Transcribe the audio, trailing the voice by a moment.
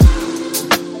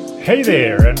Hey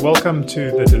there, and welcome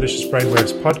to the Delicious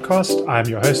Brainwaves podcast. I'm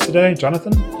your host today,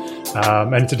 Jonathan.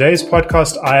 And today's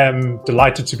podcast, I am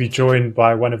delighted to be joined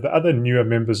by one of the other newer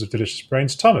members of Delicious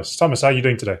Brains, Thomas. Thomas, how are you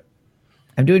doing today?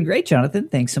 I'm doing great, Jonathan.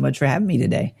 Thanks so much for having me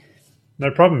today.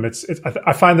 No problem.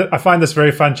 I find this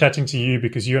very fun chatting to you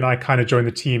because you and I kind of joined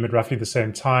the team at roughly the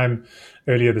same time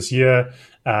earlier this year.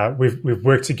 We've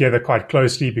worked together quite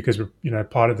closely because we're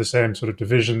part of the same sort of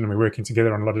division, and we're working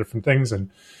together on a lot of different things. And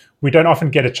we don't often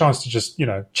get a chance to just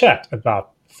chat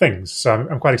about things. So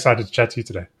I'm quite excited to chat to you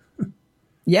today.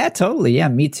 Yeah, totally. Yeah,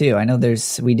 me too. I know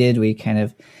we kind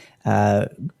of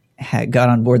got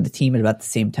on board the team at about the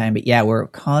same time, but yeah, we're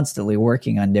constantly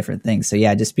working on different things. So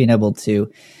yeah, just being able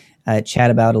to chat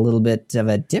about a little bit of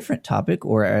a different topic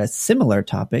or a similar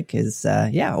topic is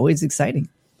always exciting.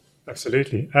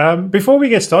 Absolutely. Before we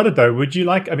get started, though,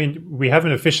 we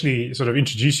haven't officially sort of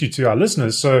introduced you to our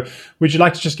listeners. So would you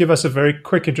like to just give us a very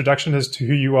quick introduction as to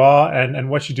who you are and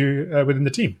what you do within the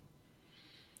team?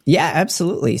 Yeah,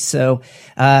 absolutely. So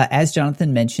as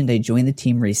Jonathan mentioned, I joined the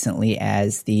team recently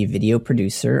as the video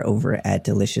producer over at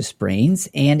Delicious Brains.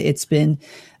 And it's been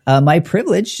my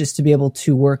privilege just to be able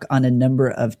to work on a number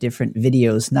of different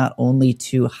videos, not only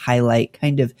to highlight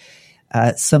kind of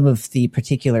some of the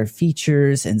particular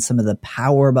features and some of the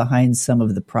power behind some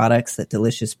of the products that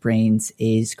Delicious Brains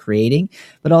is creating,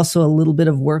 but also a little bit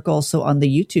of work also on the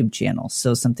YouTube channel.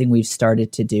 So something we've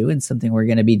started to do and something we're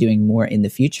going to be doing more in the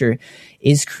future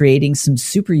is creating some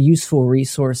super useful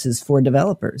resources for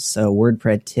developers. So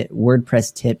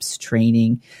WordPress tips,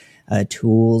 training,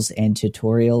 tools and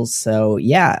tutorials. So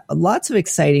yeah, lots of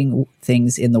exciting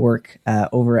things in the work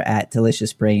over at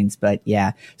Delicious Brains. But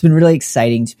yeah, it's been really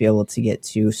exciting to be able to get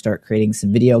to start creating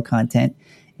some video content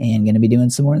and going to be doing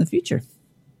some more in the future.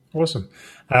 Awesome.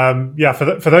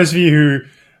 For those of you who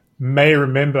may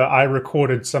remember, I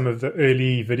recorded some of the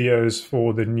early videos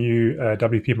for the new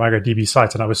WP MigraDB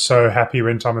site, and I was so happy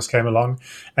when Thomas came along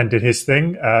and did his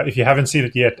thing. If you haven't seen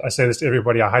it yet, I say this to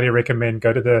everybody, I highly recommend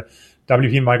go to the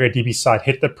WP MigraDB site,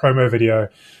 hit the promo video.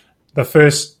 The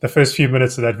first few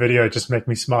minutes of that video just make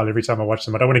me smile every time I watch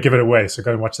them. I don't want to give it away, so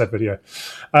go and watch that video.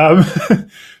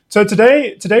 So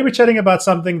today we're chatting about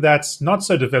something that's not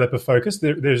so developer focused.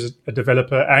 There's a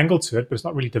developer angle to it, but it's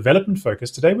not really development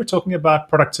focused. Today we're talking about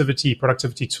productivity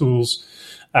tools.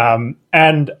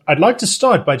 And I'd like to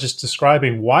start by just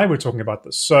describing why we're talking about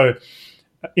this. So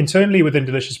internally within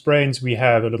Delicious Brains, we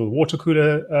have a little water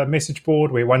cooler message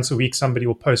board where once a week somebody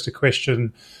will post a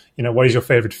question, what is your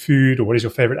favorite food or what is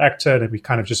your favorite actor? And we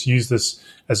kind of just use this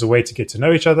as a way to get to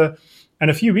know each other.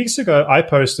 And a few weeks ago, I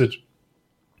posted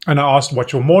and I asked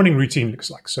what your morning routine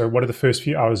looks like. So what do the first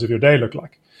few hours of your day look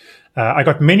like? I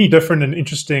got many different and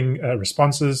interesting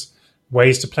responses,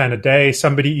 ways to plan a day.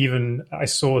 Somebody even, I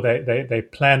saw they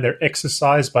plan their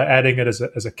exercise by adding it as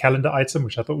a calendar item,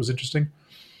 which I thought was interesting.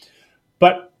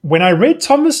 But when I read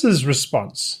Thomas's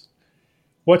response,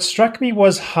 what struck me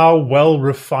was how well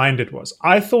refined it was.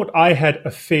 I thought I had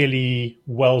a fairly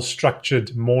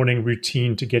well-structured morning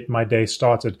routine to get my day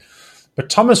started. But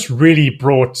Thomas really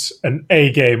brought an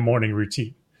A-game morning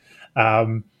routine.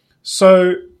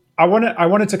 So I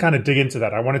wanted to kind of dig into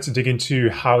that. I wanted to dig into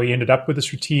how he ended up with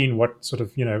this routine, what sort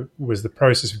of, was the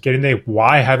process of getting there,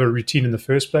 why have a routine in the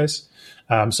first place.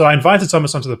 So I invited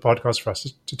Thomas onto the podcast for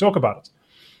us to talk about it.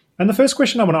 And the first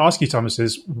question I want to ask you, Thomas,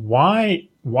 is why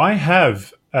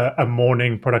have a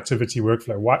morning productivity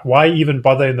workflow? Why even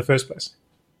bother in the first place?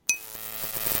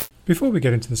 Before we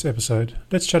get into this episode,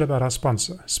 let's chat about our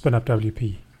sponsor,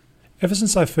 SpinUp.WP. Ever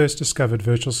since I first discovered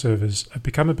virtual servers, I've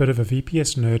become a bit of a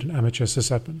VPS nerd and amateur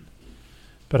sysadmin.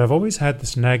 But I've always had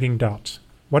this nagging doubt.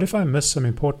 What if I miss some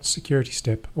important security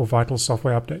step or vital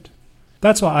software update?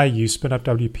 That's why I use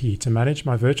SpinUp.WP to manage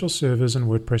my virtual servers and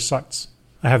WordPress sites.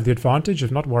 I have the advantage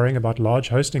of not worrying about large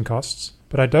hosting costs,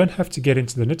 but I don't have to get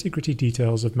into the nitty-gritty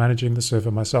details of managing the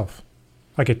server myself.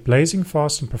 I get blazing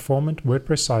fast and performant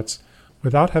WordPress sites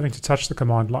without having to touch the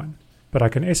command line, but I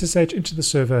can SSH into the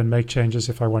server and make changes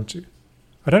if I want to.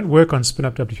 I don't work on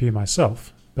SpinUp.WP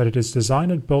myself, but it is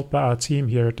designed and built by our team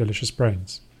here at Delicious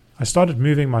Brains. I started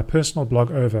moving my personal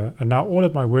blog over, and now all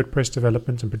of my WordPress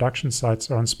development and production sites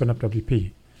are on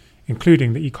SpinUp.WP,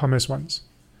 including the e-commerce ones.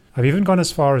 I've even gone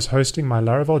as far as hosting my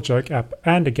Laravel joke app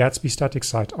and a Gatsby static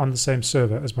site on the same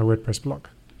server as my WordPress blog.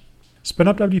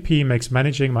 SpinUp.WP makes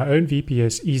managing my own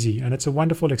VPS easy, and it's a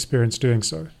wonderful experience doing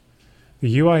so.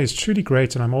 The UI is truly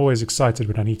great, and I'm always excited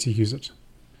when I need to use it.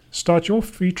 Start your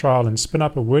free trial and spin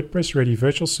up a WordPress-ready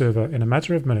virtual server in a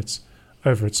matter of minutes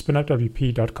over at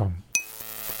spinupwp.com.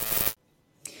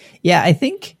 Yeah, I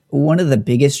think one of the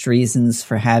biggest reasons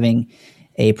for having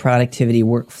a productivity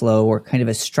workflow or kind of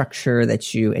a structure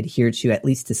that you adhere to, at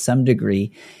least to some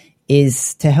degree,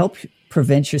 is to help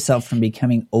prevent yourself from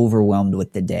becoming overwhelmed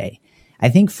with the day. I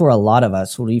think for a lot of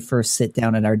us, when we first sit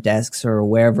down at our desks or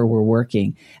wherever we're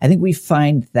working, I think we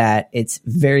find that it's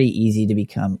very easy to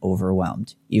become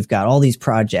overwhelmed. You've got all these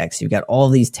projects, you've got all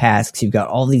these tasks, you've got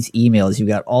all these emails, you've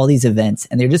got all these events,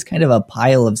 and they're just kind of a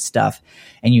pile of stuff,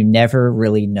 and you never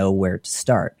really know where to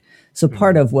start. So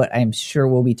part of what I'm sure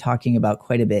we'll be talking about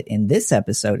quite a bit in this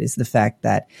episode is the fact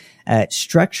that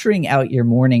structuring out your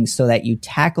morning so that you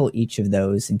tackle each of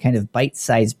those in kind of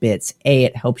bite-sized bits,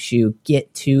 it helps you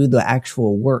get to the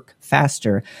actual work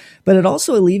faster, but it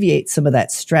also alleviates some of that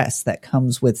stress that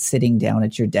comes with sitting down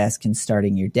at your desk and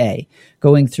starting your day.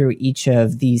 Going through each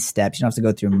of these steps, you don't have to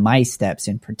go through my steps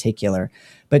in particular,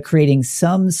 but creating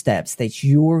some steps that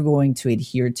you're going to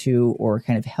adhere to or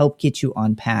kind of help get you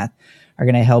on path are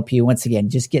going to help you, once again,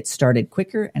 just get started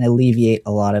quicker and alleviate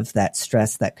a lot of that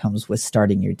stress that comes with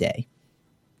starting your day.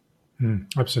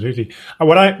 Absolutely.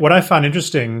 What I found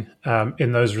interesting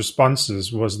in those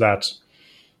responses was that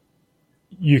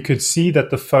you could see that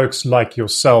the folks like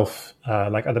yourself,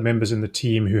 like other members in the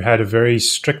team who had a very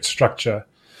strict structure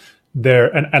there,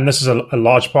 and this is a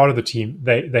large part of the team,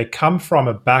 they come from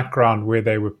a background where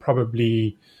they were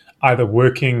probably either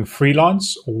working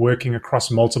freelance or working across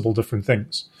multiple different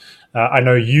things. I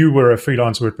know you were a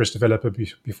freelance WordPress developer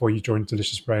before you joined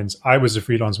Delicious Brains. I was a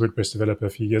freelance WordPress developer a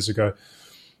few years ago.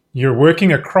 You're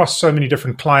working across so many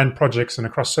different client projects and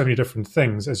across so many different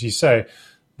things, as you say,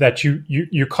 that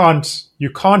you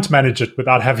can't manage it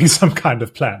without having some kind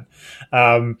of plan.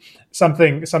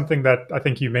 Something that I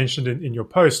think you mentioned in your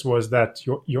post was that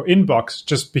your inbox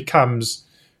just becomes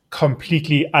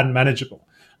completely unmanageable.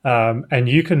 And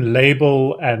you can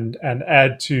label and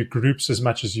add to groups as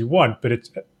much as you want, but it's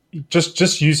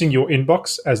just using your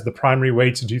inbox as the primary way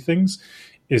to do things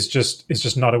is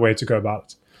just not a way to go about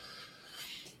it.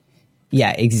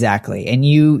 Yeah, exactly. And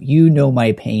you know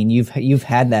my pain. You've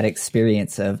had that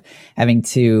experience of having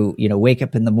to, wake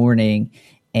up in the morning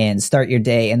and start your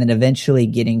day and then eventually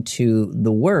getting to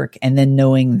the work and then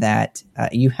knowing that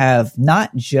you have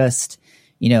not just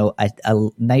a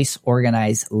nice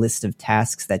organized list of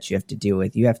tasks that you have to deal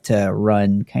with. You have to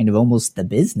run kind of almost the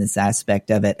business aspect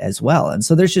of it as well. And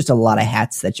so there's just a lot of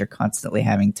hats that you're constantly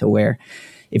having to wear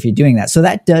if you're doing that. So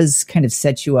that does kind of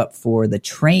set you up for the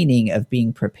training of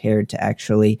being prepared to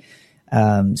actually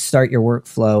start your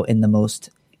workflow in the most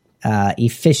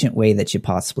efficient way that you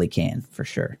possibly can, for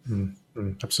sure.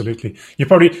 Absolutely. You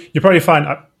probably find...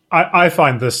 I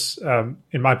find this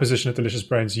in my position at Delicious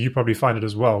Brains, you probably find it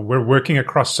as well. We're working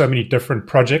across so many different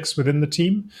projects within the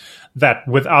team that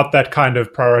without that kind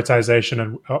of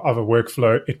prioritization of a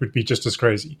workflow, it would be just as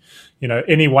crazy.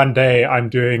 Any one day I'm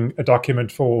doing a document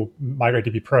for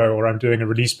MigrateDB Pro, or I'm doing a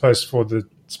release post for the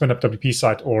SpinUp WP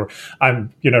site, or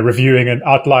I'm reviewing an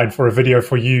outline for a video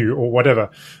for you or whatever.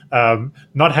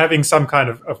 Not having some kind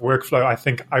of workflow, I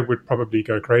think I would probably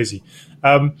go crazy.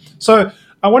 So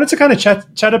I wanted to kind of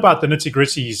chat about the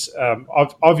nitty-gritties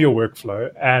of your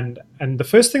workflow. And the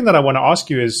first thing that I want to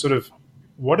ask you is sort of,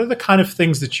 what are the kind of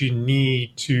things that you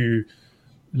need to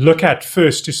look at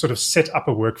first to sort of set up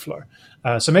a workflow?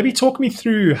 So maybe talk me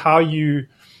through how you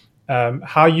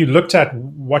looked at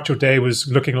what your day was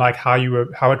looking like, how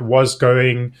it was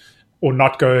going or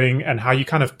not going, and how you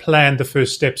kind of planned the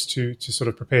first steps to sort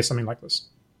of prepare something like this.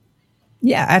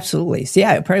 Yeah, absolutely. So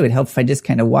it probably would help if I just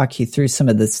kind of walk you through some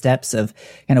of the steps of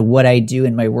kind of what I do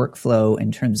in my workflow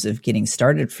in terms of getting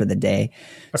started for the day.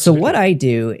 Absolutely. So what I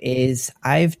do is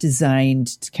I've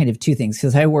designed kind of two things,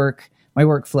 because my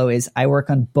workflow is I work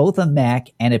on both a Mac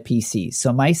and a PC.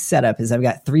 So my setup is I've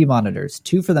got 3 monitors,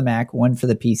 2 for the Mac, 1 for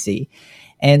the PC.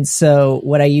 And so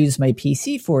what I use my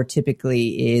PC for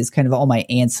typically is kind of all my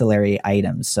ancillary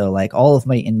items. So like all of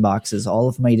my inboxes, all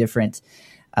of my different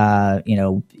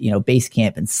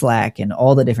Basecamp and Slack and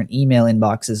all the different email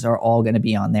inboxes are all going to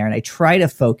be on there. And I try to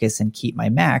focus and keep my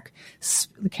Mac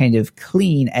kind of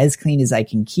as clean as I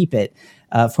can keep it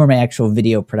for my actual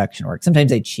video production work.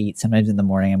 Sometimes I cheat. Sometimes in the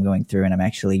morning I'm going through and I'm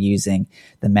actually using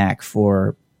the Mac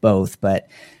for both. But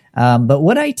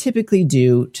what I typically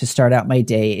do to start out my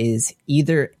day is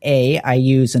either I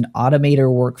use an Automator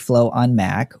workflow on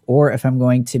Mac, or if I'm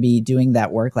going to be doing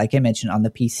that work, like I mentioned on the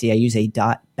PC, I use a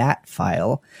 .bat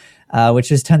file, which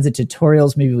there's tons of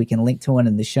tutorials. Maybe we can link to one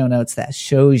in the show notes that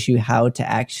shows you how to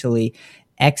actually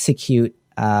execute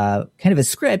kind of a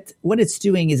script. What it's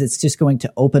doing is it's just going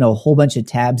to open a whole bunch of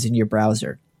tabs in your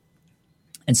browser.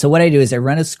 And so what I do is I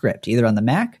run a script either on the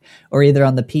Mac or either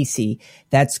on the PC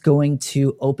that's going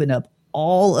to open up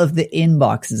all of the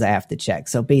inboxes I have to check.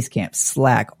 So Basecamp,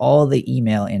 Slack, all the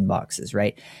email inboxes,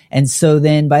 right? And so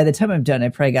then by the time I'm done, I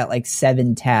probably got like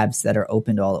 7 tabs that are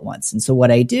opened all at once. And so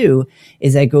what I do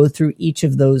is I go through each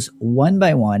of those one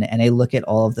by one and I look at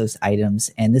all of those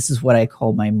items. And this is what I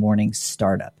call my morning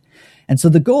startup. And so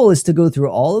the goal is to go through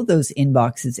all of those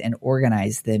inboxes and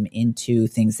organize them into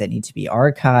things that need to be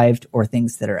archived or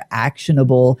things that are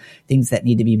actionable, things that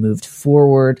need to be moved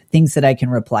forward, things that I can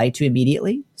reply to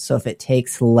immediately. So if it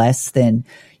takes less than,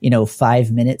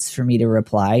 5 minutes for me to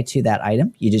reply to that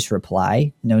item, you just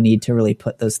reply. No need to really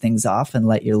put those things off and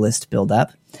let your list build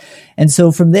up. And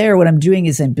so from there, what I'm doing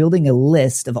is I'm building a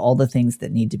list of all the things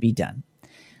that need to be done.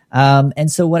 And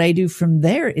so what I do from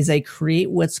there is I create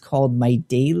what's called my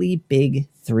daily big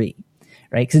 3,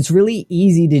 right? Because it's really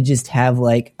easy to just have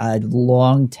like a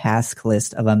long task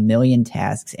list of 1 million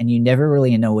tasks and you never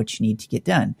really know what you need to get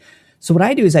done. So what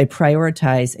I do is I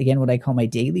prioritize, again, what I call my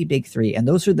daily big 3. And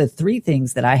those are the 3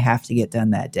 things that I have to get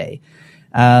done that day.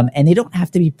 And they don't have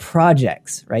to be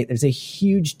projects, right? There's a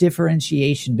huge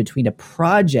differentiation between a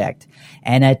project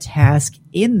and a task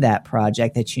in that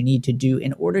project that you need to do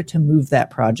in order to move that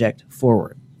project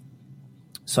forward.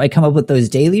 So I come up with those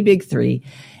daily big 3,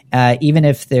 even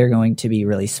if they're going to be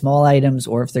really small items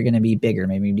or if they're going to be bigger,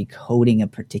 maybe be coding a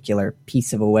particular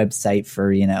piece of a website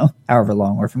for, however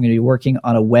long, or if I'm going to be working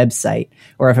on a website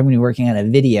or if I'm going to be working on a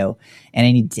video and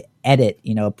I need to edit,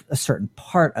 a certain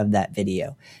part of that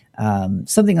video.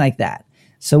 Something like that.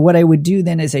 So what I would do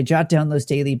then is I jot down those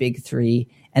daily big 3.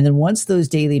 And then once those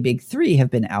daily big 3 have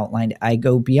been outlined, I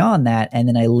go beyond that. And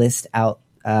then I list out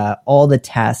all the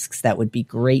tasks that would be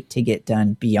great to get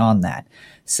done beyond that.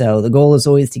 So the goal is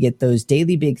always to get those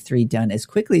daily big 3 done as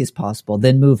quickly as possible,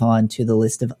 then move on to the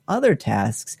list of other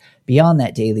tasks beyond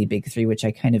that daily big 3, which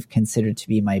I kind of consider to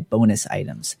be my bonus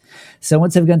items. So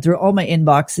once I've gone through all my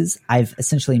inboxes, I've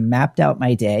essentially mapped out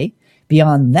my day.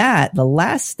 Beyond that, the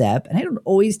last step, and I don't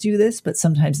always do this, but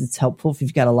sometimes it's helpful if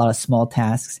you've got a lot of small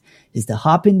tasks, is to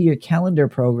hop into your calendar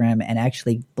program and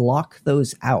actually block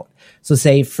those out. So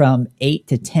say from 8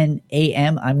 to 10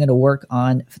 a.m., I'm going to work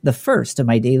on the first of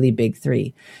my daily big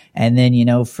 3. And then,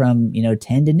 from,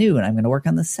 10 to noon, I'm going to work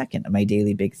on the second of my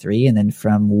daily big 3. And then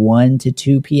from 1 to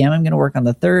 2 p.m., I'm going to work on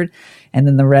the third. And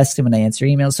then the rest, I'm going to answer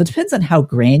emails. So it depends on how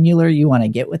granular you want to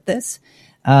get with this.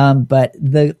 But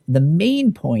the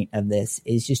main point of this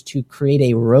is just to create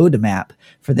a roadmap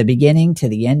for the beginning to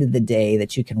the end of the day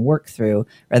that you can work through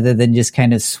rather than just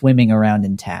kind of swimming around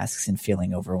in tasks and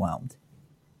feeling overwhelmed.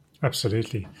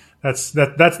 Absolutely.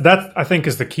 That I think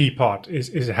is the key part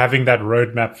is having that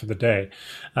roadmap for the day.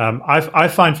 I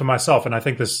find for myself, and I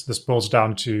think this boils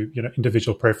down to,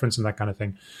 individual preference and that kind of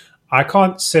thing. I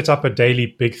can't set up a daily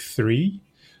big 3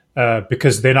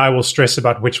 because then I will stress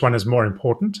about which one is more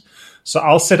important. So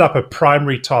I'll set up a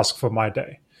primary task for my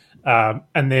day,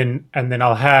 and then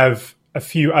I'll have a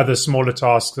few other smaller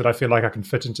tasks that I feel like I can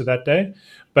fit into that day.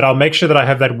 But I'll make sure that I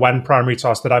have that one primary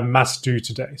task that I must do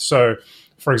today. So,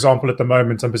 for example, at the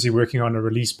moment, I'm busy working on a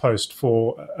release post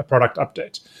for a product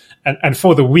update. And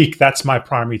for the week, that's my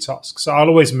primary task. So I'll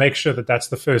always make sure that that's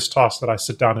the first task that I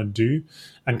sit down and do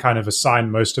and kind of assign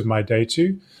most of my day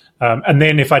to. And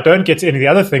then if I don't get to any of the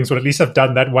other things, well, at least I've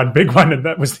done that one big one, and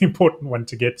that was the important one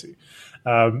to get to.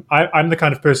 I'm the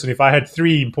kind of person, if I had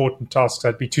 3 important tasks,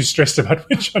 I'd be too stressed about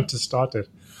which one to start it.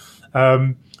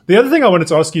 The other thing I wanted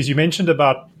to ask you is you mentioned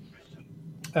about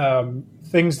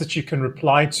things that you can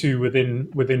reply to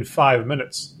within 5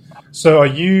 minutes. So are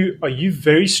you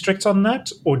very strict on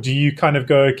that, or do you kind of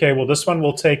go, okay, well, this one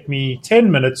will take me 10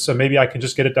 minutes, so maybe I can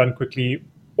just get it done quickly?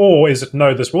 Or is it,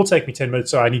 no, this will take me 10 minutes,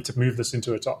 so I need to move this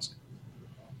into a task?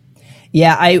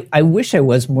 Yeah, I wish I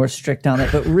was more strict on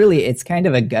it, but really it's kind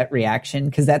of a gut reaction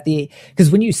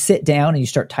because when you sit down and you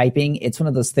start typing, it's one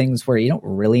of those things where you don't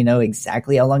really know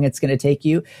exactly how long it's going to take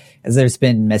you. As there's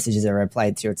been messages I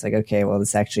replied to, it's like, okay, well,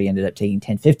 this actually ended up taking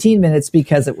 10, 15 minutes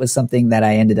because it was something that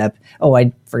I ended up,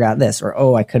 I forgot this,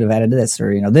 or I could have added this,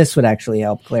 or, this would actually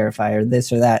help clarify, or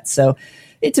this or that. So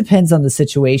it depends on the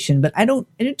situation, but I don't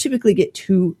typically get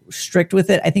too strict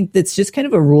with it. I think that's just kind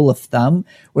of a rule of thumb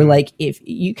where, like, if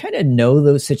you kind of know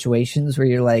those situations where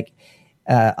you're like,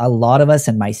 a lot of us,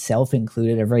 and myself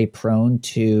included, are very prone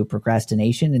to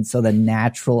procrastination. And so the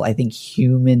natural, I think,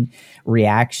 human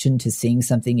reaction to seeing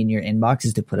something in your inbox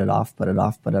is to put it off,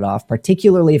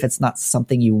 particularly if it's not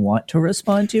something you want to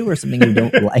respond to or something you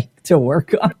don't like to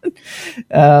work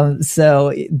on.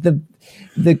 So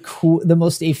the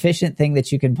most efficient thing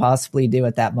that you can possibly do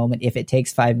at that moment, if it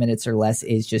takes 5 minutes or less,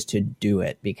 is just to do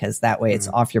it, because that way it's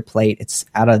off your plate. It's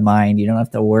out of mind. You don't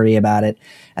have to worry about it,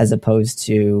 as opposed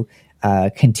to,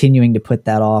 continuing to put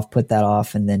that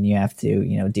off, and then you have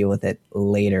to, deal with it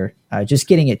later. Just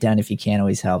getting it done if you can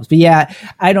always helps. But yeah,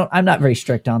 I'm not very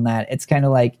strict on that. It's kind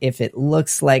of like, if it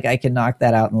looks like I can knock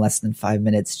that out in less than 5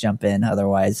 minutes, jump in.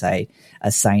 Otherwise, I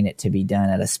assign it to be done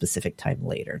at a specific time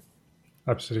later.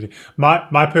 Absolutely.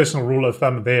 My personal rule of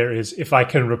thumb there is, if I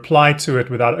can reply to it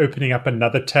without opening up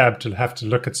another tab to have to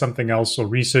look at something else or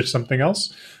research something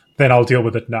else, then I'll deal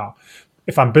with it now.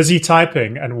 If I'm busy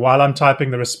typing and while I'm typing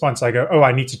the response, I go, oh,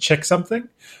 I need to check something,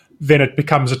 then it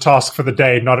becomes a task for the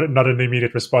day, not an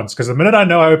immediate response. Because the minute I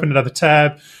know I open another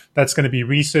tab, that's going to be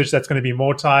research, that's going to be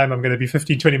more time, I'm going to be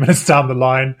 15, 20 minutes down the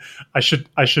line. I should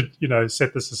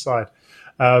set this aside.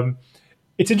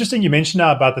 It's interesting you mentioned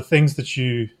now about the things that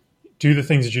you do, the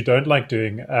things that you don't like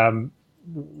doing.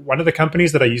 One of the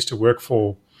companies that I used to work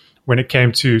for, when it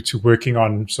came to working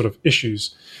on sort of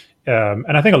issues,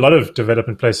 and I think a lot of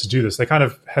development places do this, they kind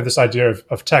of have this idea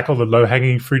of tackle the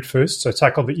low-hanging fruit first, so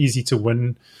tackle the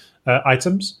easy-to-win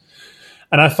items.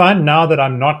 And I find now that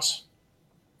I'm not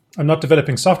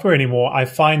developing software anymore, I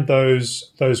find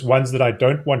those ones that I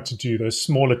don't want to do, those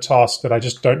smaller tasks that I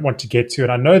just don't want to get to,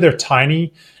 and I know they're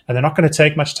tiny and they're not going to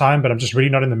take much time, but I'm just really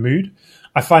not in the mood.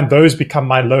 I find those become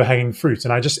my low-hanging fruit.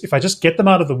 And if I just get them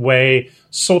out of the way,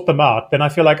 sort them out, then I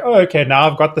feel like, oh, okay, now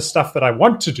I've got the stuff that I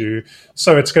want to do,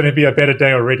 so it's going to be a better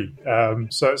day already.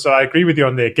 So I agree with you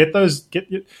on there.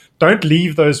 Don't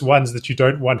leave those ones that you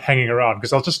don't want hanging around,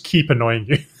 because I'll just keep annoying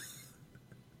you.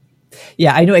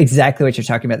 Yeah, I know exactly what you're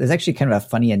talking about. There's actually kind of a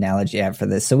funny analogy I have for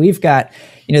this. So we've got,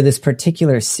 this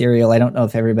particular cereal. I don't know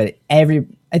if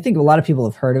I think a lot of people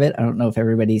have heard of it. I don't know if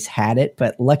everybody's had it,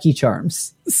 but Lucky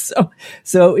Charms.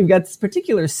 So we've got this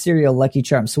particular cereal, Lucky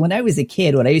Charms. So when I was a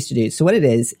kid, what I used to do, so what it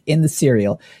is in the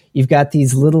cereal, you've got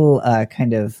these little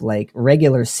kind of like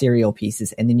regular cereal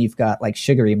pieces, and then you've got like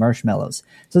sugary marshmallows.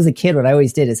 So as a kid, what I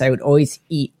always did is I would always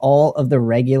eat all of the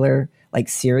regular like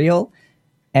cereal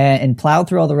and plow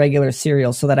through all the regular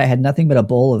cereal so that I had nothing but a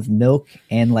bowl of milk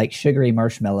and like sugary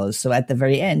marshmallows. So at the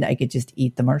very end, I could just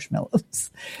eat the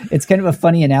marshmallows. It's kind of a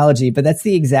funny analogy, but that's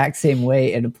the exact same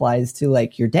way it applies to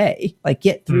like your day. Like,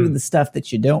 get through the stuff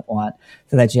that you don't want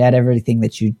so that you add everything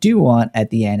that you do want at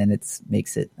the end, and it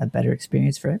makes it a better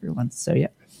experience for everyone. So yeah.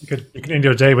 You can end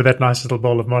your day with that nice little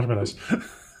bowl of marshmallows.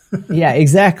 Yeah,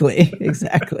 exactly.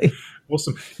 Exactly.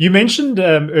 Awesome. You mentioned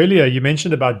earlier,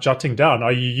 about jotting down.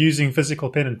 Are you using physical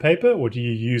pen and paper, or do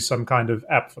you use some kind of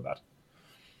app for that?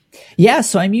 Yeah,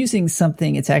 so I'm using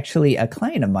something. It's actually a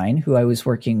client of mine who I was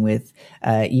working with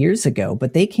years ago,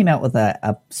 but they came out with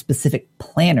a specific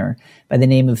planner by the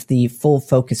name of the Full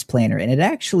Focus Planner. And it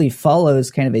actually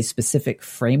follows kind of a specific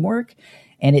framework.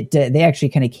 And they actually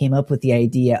kind of came up with the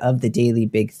idea of the daily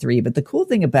big three. But the cool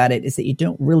thing about it is that you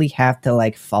don't really have to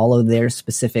like follow their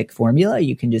specific formula.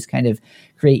 You can just kind of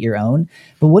create your own.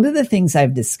 But one of the things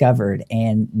I've discovered,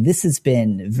 and this has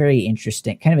been very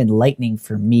interesting, kind of enlightening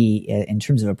for me in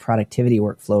terms of a productivity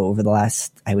workflow over the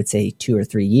last, I would say, 2 or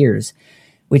 3 years,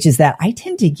 which is that I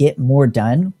tend to get more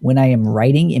done when I am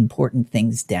writing important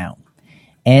things down.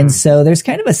 And so there's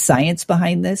kind of a science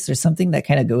behind this. There's something that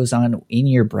kind of goes on in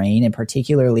your brain, and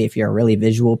particularly if you're a really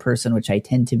visual person, which I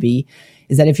tend to be,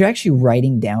 is that if you're actually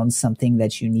writing down something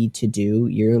that you need to do,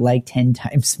 you're like 10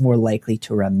 times more likely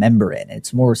to remember it.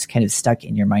 It's more kind of stuck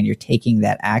in your mind. You're taking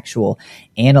that actual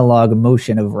analog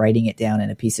motion of writing it down in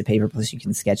a piece of paper, plus you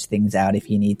can sketch things out if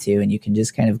you need to, and you can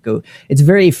just kind of go. It's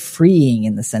very freeing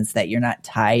in the sense that you're not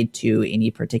tied to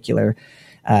any particular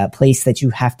place that you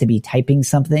have to be typing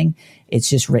something. It's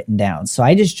just written down. So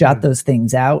I just jot those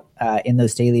things out in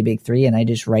those daily big three, and I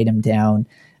just write them down.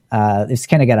 It's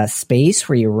kind of got a space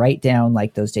where you write down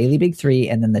like those daily big three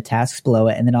and then the tasks below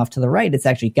it. And then off to the right, it's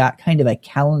actually got kind of a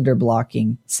calendar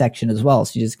blocking section as well.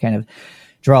 So you just kind of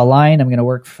draw a line. I'm going to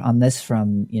work on this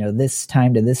from, this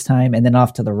time to this time. And then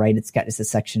off to the right, it's got just a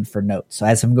section for notes. So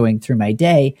as I'm going through my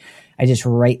day, I just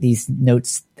write these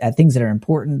notes, things that are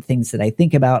important, things that I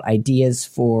think about, ideas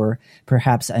for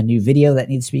perhaps a new video that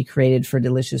needs to be created for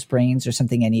Delicious Brains or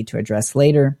something I need to address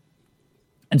later.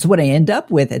 And so what I end up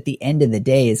with at the end of the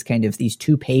day is kind of these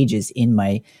 2 pages in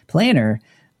my planner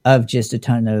of just a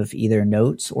ton of either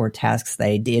notes or tasks that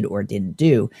I did or didn't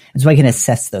do. And so I can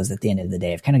assess those at the end of the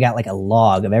day. I've kind of got like a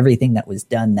log of everything that was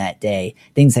done that day,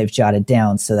 things I've jotted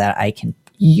down so that I can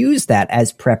use that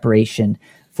as preparation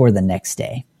for the next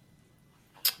day.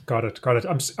 Got it. Got it.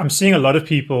 I'm seeing a lot of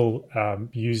people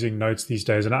using notes these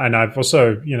days, and I've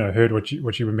also heard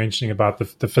what you were mentioning about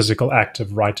the physical act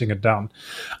of writing it down.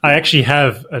 I actually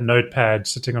have a notepad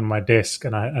sitting on my desk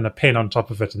and a pen on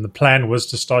top of it, and the plan was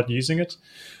to start using it,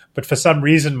 but for some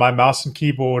reason my mouse and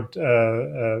keyboard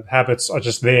habits are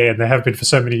just there, and they have been for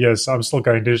so many years. So I'm still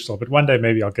going digital, but one day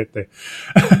maybe I'll get there.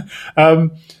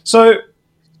 So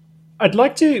I'd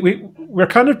like to. We're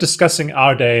kind of discussing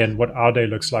our day and what our day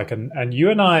looks like, and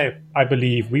you and I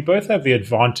believe we both have the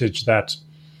advantage that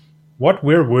what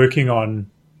we're working on,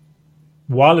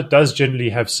 while it does generally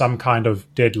have some kind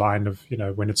of deadline of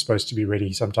when it's supposed to be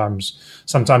ready, sometimes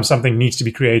something needs to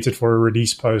be created for a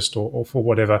release post or for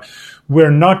whatever. We're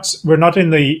not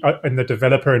in the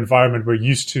developer environment we're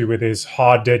used to, where there's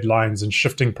hard deadlines and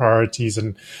shifting priorities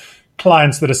and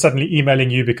clients that are suddenly emailing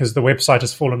you because the website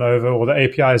has fallen over or the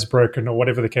API is broken or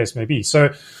whatever the case may be.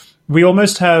 So we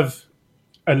almost have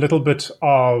a little bit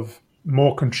of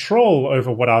more control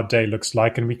over what our day looks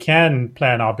like, and we can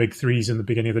plan our big threes in the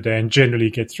beginning of the day and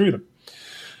generally get through them.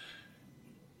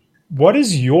 What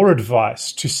is your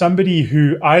advice to somebody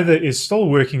who either is still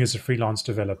working as a freelance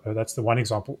developer, that's the one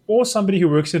example, or somebody who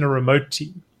works in a remote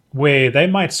team where they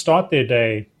might start their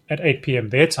day at 8 p.m.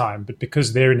 their time, but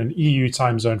because they're in an EU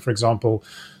time zone, for example,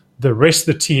 the rest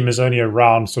of the team is only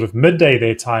around sort of midday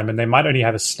their time, and they might only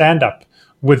have a stand-up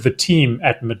with the team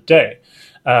at midday.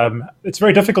 It's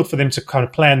very difficult for them to kind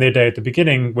of plan their day at the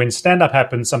beginning. When stand-up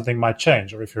happens, something might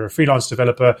change. Or if you're a freelance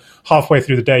developer, halfway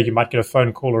through the day, you might get a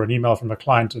phone call or an email from a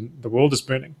client and the world is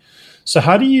burning. So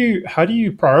how do you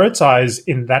prioritize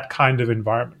in that kind of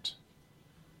environment?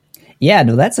 Yeah,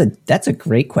 no, that's a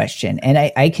great question. And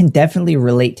I can definitely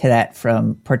relate to that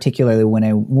from particularly when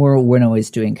I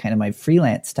was doing kind of my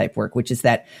freelance type work, which is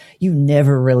that you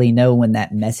never really know when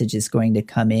that message is going to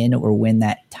come in or when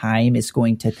that time is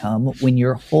going to come, when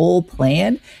your whole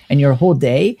plan and your whole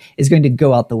day is going to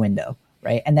go out the window,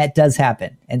 right? And that does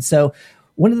happen. And so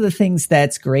one of the things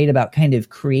that's great about kind of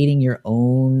creating your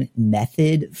own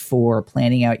method for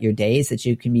planning out your day is that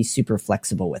you can be super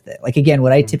flexible with it. Like, again,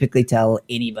 what I typically tell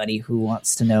anybody who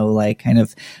wants to know, like, kind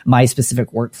of my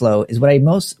specific workflow is what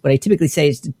I typically say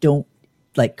is don't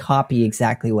like copy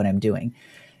exactly what I'm doing.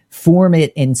 Form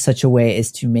it in such a way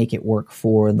as to make it work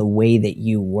for the way that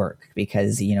you work,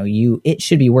 because it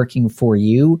should be working for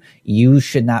you. You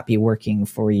should not be working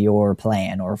for your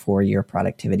plan or for your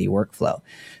productivity workflow.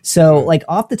 So like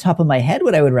off the top of my head,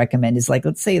 what I would recommend is, like,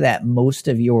 let's say that most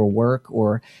of your work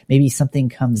or maybe something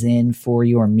comes in for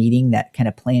your meeting that kind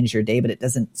of plans your day, but it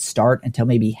doesn't start until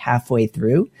maybe halfway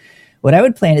through. What I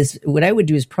would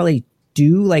do is probably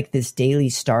do like this daily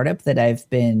startup that I've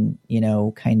been,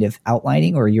 kind of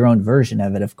outlining, or your own version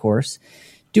of it, of course.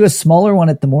 Do a smaller one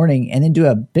at the morning and then do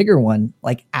a bigger one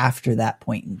like after that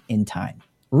point in time.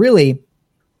 Really,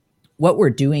 what we're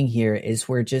doing here is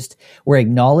we're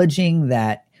acknowledging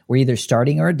that we're either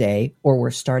starting our day or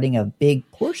we're starting a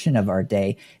big portion of our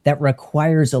day that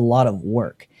requires a lot of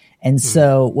work. And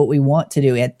so what we want to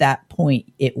do at that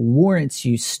point, it warrants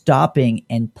you stopping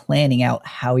and planning out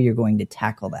how you're going to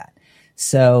tackle that.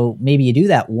 So maybe you do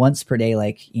that once per day,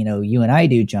 like, you and I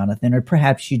do, Jonathan, or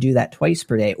perhaps you do that twice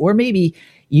per day, or maybe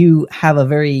you have a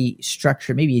very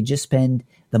structured, maybe you just spend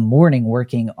the morning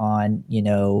working on,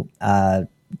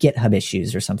 GitHub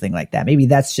issues or something like that. Maybe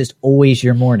that's just always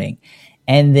your morning.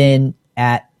 And then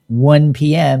at 1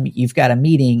 p.m., you've got a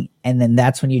meeting, and then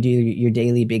that's when you do your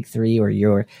daily big three, or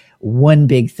your one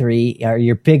big three, or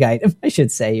your big item, I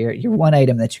should say, your one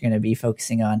item that you're going to be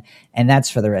focusing on, and that's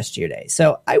for the rest of your day.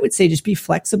 So I would say just be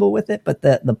flexible with it, but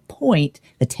the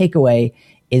takeaway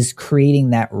is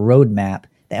creating that roadmap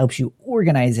that helps you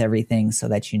organize everything so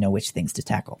that you know which things to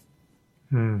tackle.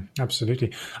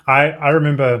 Absolutely. I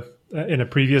remember in a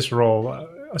previous role,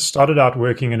 I started out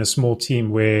working in a small team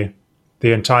where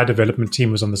the entire development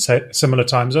team was on the similar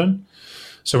time zone.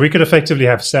 So we could effectively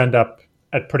have stand up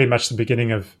at pretty much the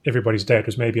beginning of everybody's day. It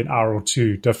was maybe an hour or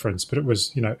two difference, but it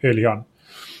was, early on.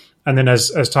 And then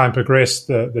as time progressed,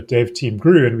 the dev team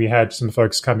grew, and we had some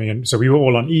folks coming in. So we were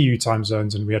all on EU time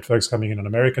zones, and we had folks coming in on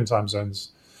American time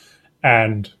zones.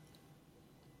 And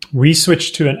we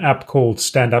switched to an app called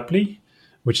Stand-Uply,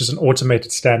 which is an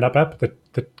automated stand-up app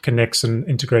that connects and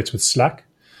integrates with Slack,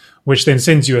 which then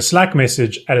sends you a Slack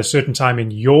message at a certain time in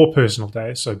your personal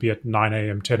day. So be it 9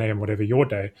 a.m., 10 a.m., whatever your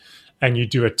day. And you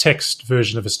do a text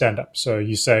version of a stand-up. So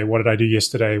you say, what did I do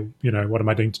yesterday? What am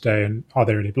I doing today? And are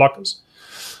there any blockers?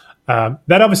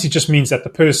 That obviously just means that the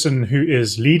person who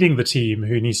is leading the team,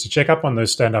 who needs to check up on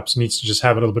those stand-ups, needs to just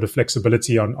have a little bit of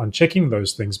flexibility on checking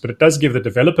those things. But it does give the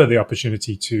developer the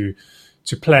opportunity to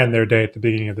plan their day at the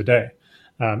beginning of the day,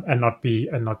 and not be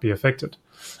affected.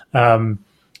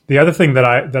 The The other thing that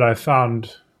I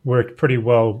found worked pretty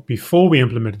well before we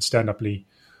implemented Stand Up Lee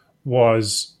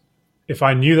was if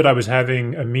I knew that I was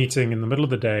having a meeting in the middle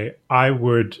of the day, I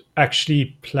would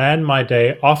actually plan my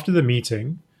day after the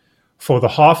meeting for the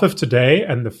half of today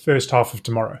and the first half of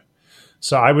tomorrow.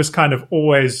 So I was kind of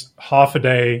always half a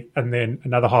day and then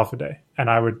another half a day. And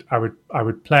I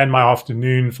would plan my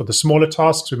afternoon for the smaller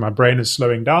tasks when my brain is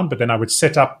slowing down, but then I would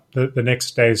set up the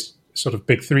next day's sort of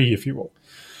big three, if you will.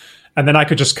 And then I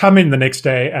could just come in the next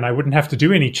day and I wouldn't have to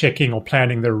do any checking or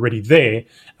planning. They're already there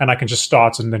and I can just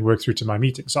start and then work through to my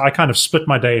meeting. So I kind of split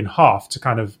my day in half to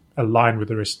kind of align with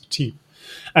the rest of the team.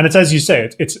 And it's, as you say,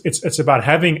 it's about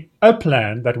having a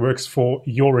plan that works for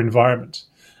your environment,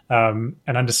 and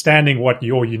understanding what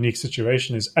your unique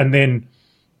situation is, and then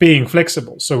being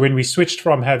flexible. So when we switched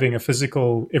from having a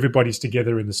physical, everybody's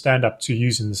together in the stand-up to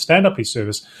using the Stand Up Lee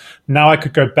service, now I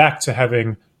could go back to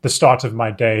having the start of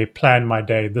my day, plan my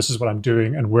day, this is what I'm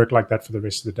doing, and work like that for the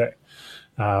rest of the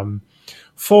day.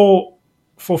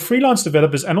 For freelance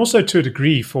developers, and also to a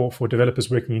degree for developers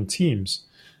working in teams,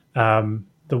 the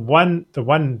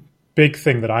one big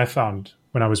thing that I found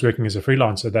when I was working as a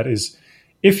freelancer, that is,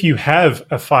 if you have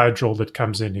a fire drill that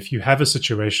comes in, if you have a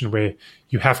situation where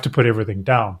you have to put everything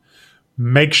down,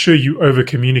 make sure you over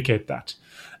communicate that.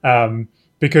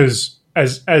 Because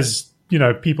as you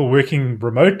know, people working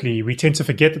remotely, we tend to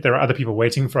forget that there are other people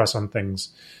waiting for us on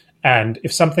things. And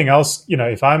if something else, you know,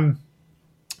 if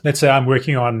let's say I'm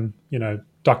working on, you know,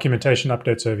 documentation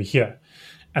updates over here,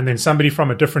 and then somebody from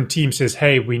a different team says,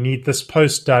 hey, we need this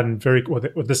post done or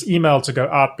this email to go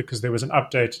out because there was an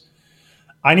update.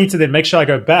 I need to then make sure I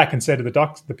go back and say to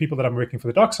the people that I'm working for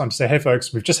the docs on, to say, hey,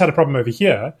 folks, we've just had a problem over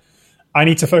here. I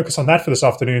need to focus on that for this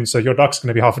afternoon, so your doc's going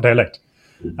to be half a day late.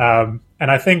 And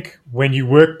I think when you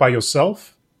work by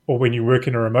yourself or when you work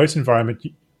in a remote environment,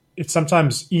 it's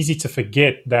sometimes easy to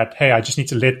forget that, hey, I just need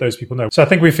to let those people know. So I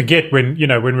think we forget when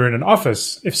we're in an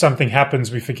office, if something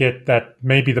happens, we forget that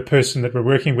maybe the person that we're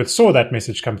working with saw that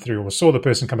message come through or saw the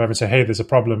person come over and say, hey, there's a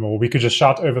problem, or we could just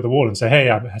shout over the wall and say, hey,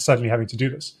 I'm suddenly having to do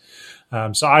this.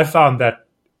 So I found that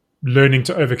learning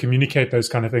to over communicate those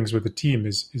kind of things with the team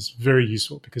is very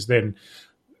useful, because then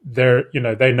they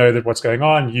know that what's going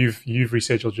on. You've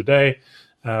rescheduled your day.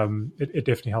 It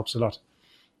definitely helps a lot.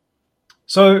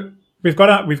 So we've got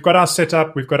our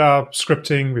setup, we've got our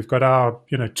scripting, we've got our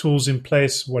tools in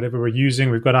place, whatever we're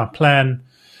using, we've got our plan.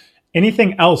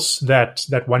 Anything else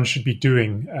that one should be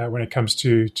doing when it comes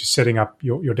to setting up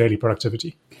your daily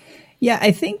productivity? Yeah,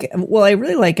 I think, I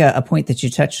really like a point that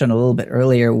you touched on a little bit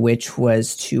earlier, which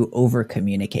was to over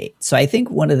communicate. So I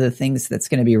think one of the things that's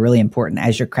going to be really important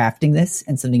as you're crafting this,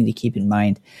 and something to keep in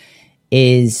mind,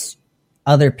 is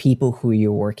other people who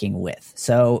you're working with.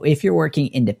 So if you're working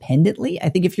independently, I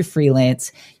think if you're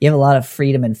freelance, you have a lot of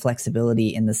freedom and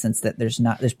flexibility in the sense that there's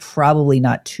probably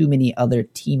not too many other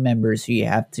team members who you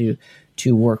have to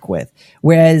work with.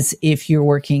 Whereas if you're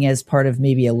working as part of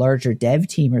maybe a larger dev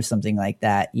team or something like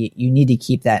that, you need to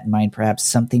keep that in mind. Perhaps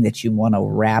something that you want to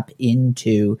wrap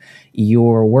into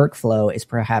your workflow is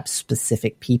perhaps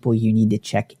specific people you need to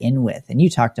check in with. And you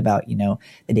talked about, the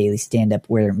daily stand-up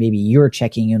where maybe you're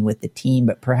checking in with the team,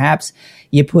 but perhaps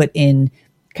you put in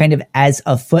kind of as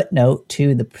a footnote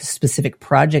to the specific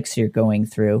projects you're going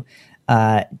through,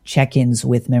 check-ins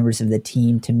with members of the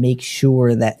team to make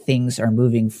sure that things are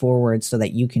moving forward so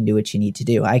that you can do what you need to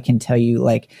do. I can tell you,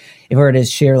 if I were to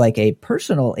share a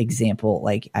personal example,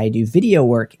 I do video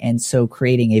work. And so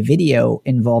creating a video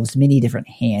involves many different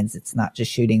hands. It's not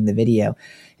just shooting the video.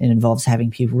 It involves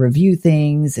having people review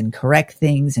things and correct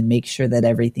things and make sure that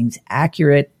everything's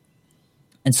accurate.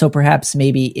 And so perhaps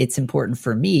maybe it's important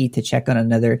for me to check on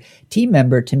another team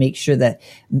member to make sure that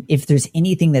if there's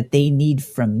anything that they need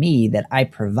from me, that I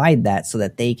provide that so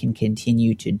that they can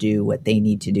continue to do what they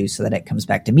need to do, so that it comes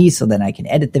back to me, so then I can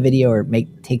edit the video or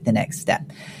take the next step.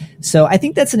 So I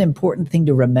think that's an important thing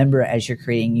to remember as you're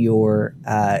creating your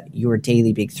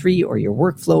daily big three or your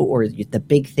workflow or the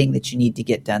big thing that you need to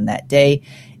get done that day,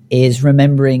 is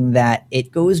remembering that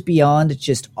it goes beyond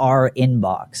just our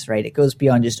inbox, right? It goes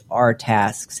beyond just our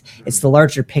tasks. It's the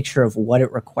larger picture of what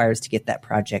it requires to get that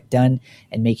project done,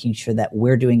 and making sure that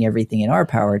we're doing everything in our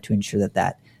power to ensure that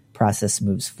that process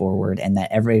moves forward and that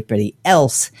everybody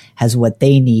else has what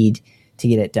they need to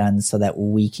get it done so that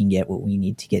we can get what we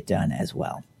need to get done as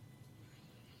well.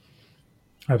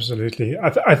 Absolutely.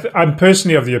 I'm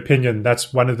personally of the opinion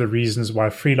that's one of the reasons why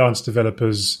freelance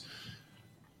developers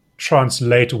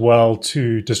translate well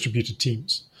to distributed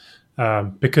teams,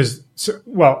 because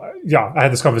I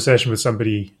had this conversation with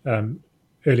somebody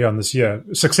early on this year,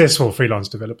 successful freelance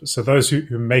developers, so those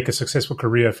who make a successful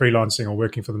career freelancing or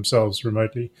working for themselves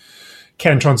remotely,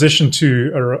 can transition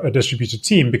to a distributed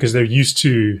team because they're used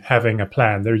to having a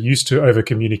plan. They're used to over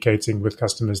communicating with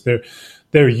customers.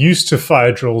 They're used to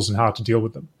fire drills and how to deal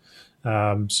with them.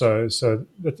 So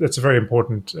that's a very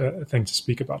important thing to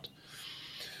speak about.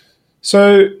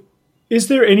 So, is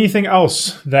there anything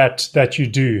else that you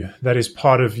do that is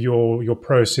part of your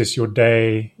process, your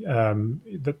day,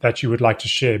 that you would like to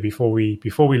share before we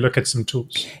look at some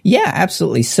tools? Yeah,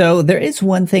 absolutely. So there is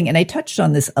one thing, and I touched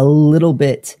on this a little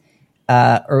bit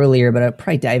earlier, but I'll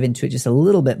probably dive into it just a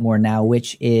little bit more now,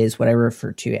 which is what I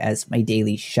refer to as my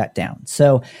daily shutdown.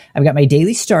 So I've got my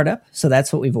daily startup. So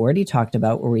that's what we've already talked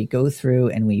about, where we go through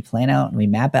and we plan out and we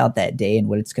map out that day and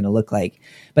what it's going to look like.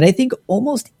 But I think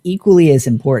almost equally as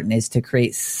important is to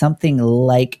create something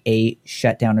like a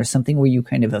shutdown, or something where you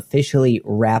kind of officially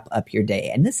wrap up your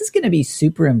day. And this is going to be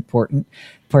super important,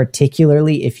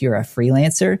 particularly if you're a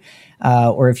freelancer,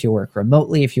 or if you work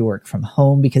remotely, if you work from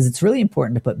home, because it's really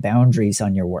important to put boundaries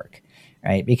on your work,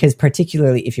 right? Because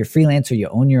particularly if you're freelancer, you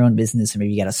own your own business, or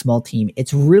maybe you got a small team,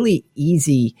 it's really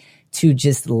easy to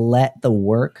just let the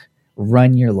work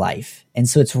run your life. And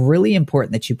so it's really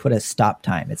important that you put a stop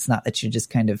time. It's not that you're just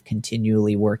kind of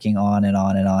continually working on and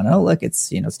on and on. Oh, look, it's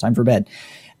time for bed.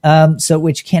 So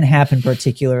which can happen,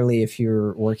 particularly if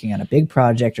you're working on a big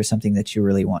project or something that you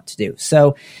really want to do.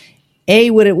 So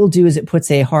what it will do is it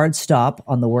puts a hard stop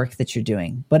on the work that you're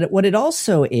doing. But what it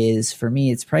also is, for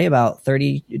me, it's probably about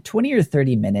 20 or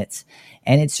 30 minutes,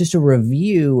 and it's just a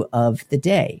review of the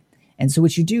day. And so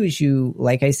what you do is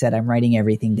like I said, I'm writing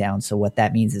everything down. So what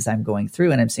that means is I'm going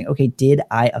through and I'm saying, okay, did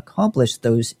I accomplish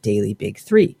those daily big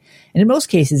three? And in most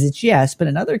cases, it's yes, but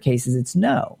in other cases, it's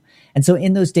no. And so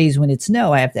in those days when it's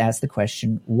no, I have to ask the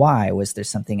question, why? Was there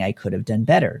something I could have done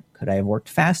better? Could I have worked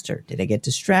faster? Did I get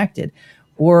distracted?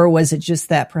 Or was it just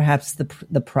that perhaps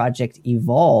the project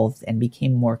evolved and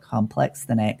became more complex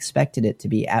than I expected it to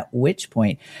be, at which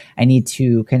point I need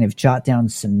to kind of jot down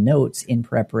some notes in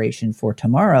preparation for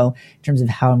tomorrow in terms of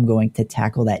how I'm going to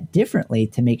tackle that differently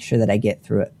to make sure that I get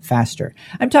through it faster.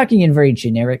 I'm talking in very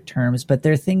generic terms, but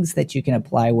there are things that you can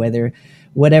apply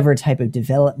whatever type of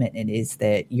development it is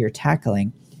that you're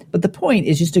tackling. But the point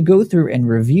is just to go through and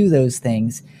review those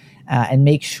things and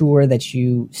make sure that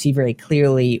you see very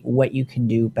clearly what you can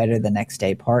do better the next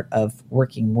day. Part of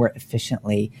working more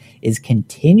efficiently is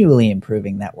continually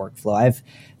improving that workflow.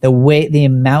 The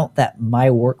amount that my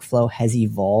workflow has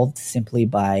evolved simply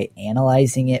by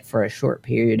analyzing it for a short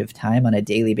period of time on a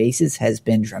daily basis has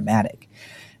been dramatic.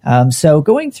 So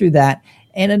going through that,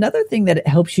 and another thing that it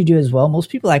helps you do as well, most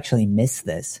people actually miss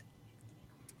this,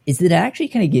 is that it actually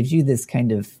kind of gives you this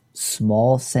kind of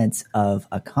small sense of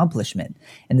accomplishment,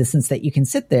 in the sense that you can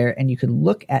sit there and you can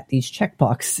look at these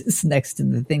checkboxes next to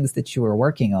the things that you were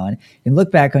working on. You can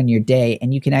look back on your day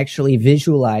and you can actually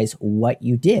visualize what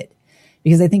you did.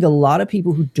 Because I think a lot of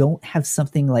people who don't have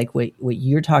something like what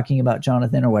you're talking about,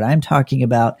 Jonathan, or what I'm talking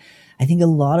about, I think a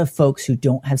lot of folks who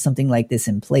don't have something like this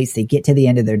in place, they get to the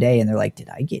end of their day and they're like, did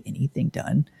I get anything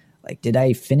done? Like, did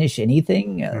I finish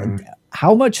anything?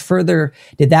 How much further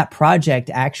did that project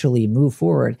actually move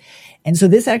forward? And so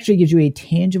this actually gives you a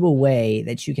tangible way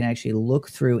that you can actually look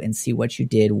through and see what you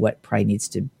did, what probably needs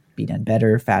to be done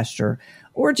better, faster,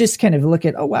 or just kind of look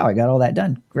at, oh, wow, I got all that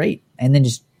done. Great. And then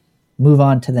just move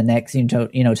on to the next, to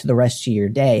the rest of your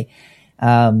day,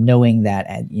 knowing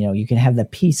that, you can have the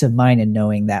peace of mind and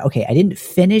knowing that, okay, I didn't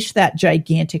finish that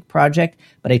gigantic project,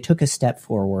 but I took a step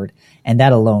forward. And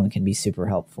that alone can be super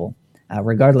helpful,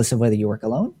 regardless of whether you work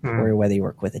alone or whether you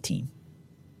work with a team.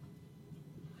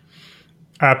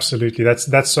 Absolutely.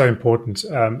 That's so important.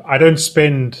 I don't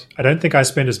think I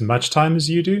spend as much time as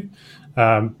you do,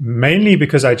 mainly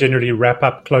because I generally wrap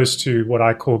up close to what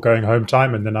I call going home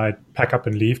time, and then I pack up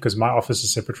and leave because my office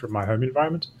is separate from my home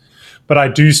environment. But I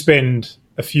do spend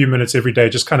a few minutes every day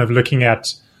just kind of looking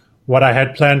at what I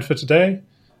had planned for today,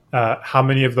 how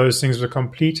many of those things were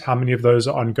complete, how many of those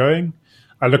are ongoing.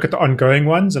 I look at the ongoing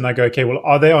ones and I go, okay, well,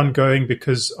 are they ongoing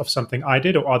because of something I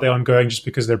did, or are they ongoing just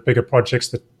because they're bigger projects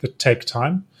that take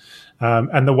time?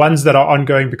 And the ones that are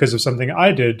ongoing because of something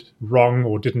I did wrong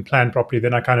or didn't plan properly,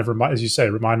 then I kind of,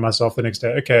 remind myself the next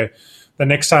day, okay, the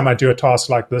next time I do a task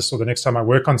like this, or the next time I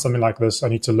work on something like this, I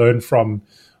need to learn from,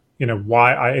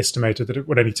 why I estimated that it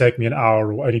would only take me an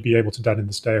hour or only be able to done in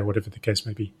this day, or whatever the case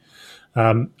may be.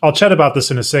 I'll chat about this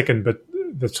in a second, but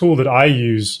the tool that I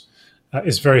use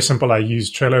is very simple. I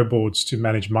use Trello boards to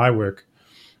manage my work,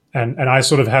 and I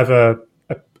sort of have a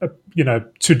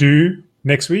to do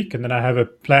next week, and then I have a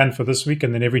plan for this week,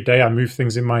 and then every day I move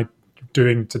things in my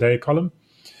doing today column,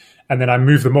 and then I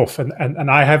move them off,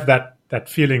 and I have that that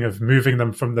feeling of moving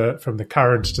them from the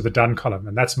current to the done column,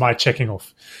 and that's my checking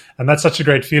off. And that's such a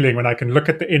great feeling when I can look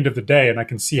at the end of the day and I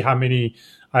can see how many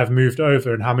I've moved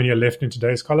over and how many are left in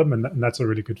today's column, and that's a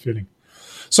really good feeling.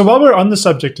 So while we're on the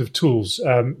subject of tools,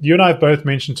 you and I have both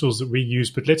mentioned tools that we use,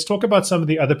 but let's talk about some of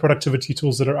the other productivity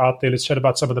tools that are out there. Let's chat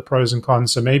about some of the pros and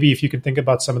cons. So maybe if you can think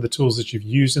about some of the tools that you've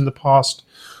used in the past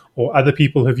or other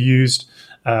people have used,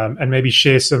 and maybe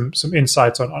share some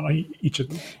insights on each of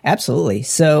them. Absolutely.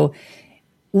 So,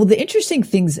 well, the interesting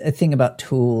thing about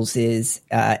tools is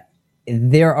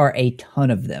there are a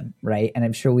ton of them, right? And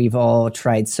I'm sure we've all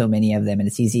tried so many of them, and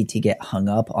it's easy to get hung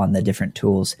up on the different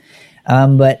tools.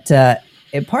 But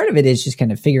part of it is just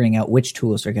kind of figuring out which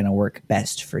tools are going to work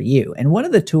best for you. And one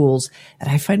of the tools that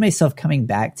I find myself coming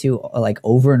back to like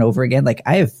over and over again, like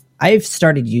I've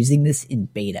started using this in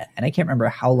beta, and I can't remember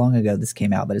how long ago this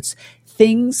came out, but it's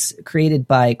Things, created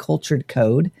by Cultured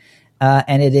Code.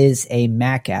 And it is a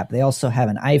Mac app. They also have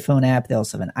an iPhone app. They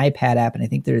also have an iPad app. And I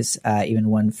think there's even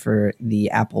one for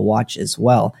the Apple Watch as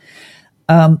well.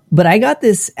 But I got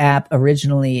this app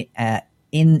originally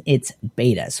in its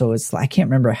beta. So I can't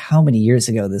remember how many years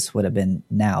ago this would have been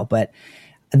now. But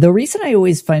the reason I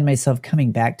always find myself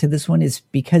coming back to this one is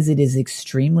because it is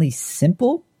extremely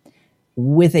simple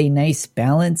with a nice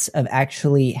balance of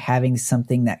actually having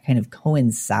something that kind of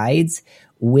coincides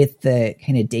with the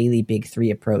kind of daily big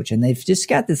three approach. And they've just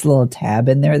got this little tab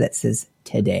in there that says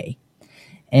today.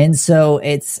 And so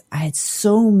I had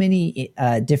so many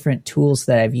different tools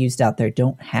that I've used out there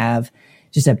don't have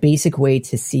just a basic way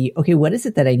to see, okay, what is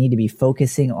it that I need to be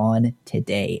focusing on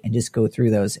today, and just go through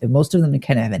those. And most of them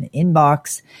kind of have an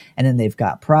inbox, and then they've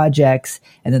got projects,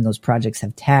 and then those projects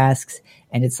have tasks.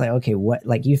 And it's like, okay,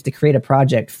 you have to create a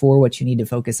project for what you need to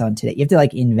focus on today. You have to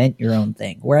like invent your own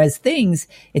thing. Whereas Things,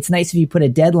 it's nice if you put a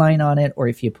deadline on it, or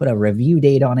if you put a review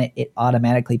date on it, it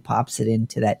automatically pops it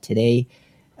into that today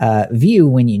view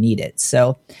when you need it.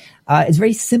 So it's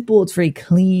very simple. It's very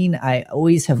clean. I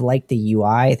always have liked the UI.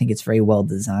 I think it's very well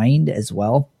designed as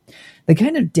well. The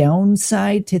kind of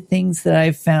downside to Things that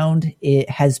I've found, it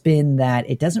has been that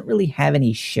it doesn't really have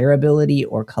any shareability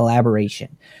or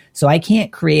collaboration. So I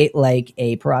can't create like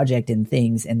a project in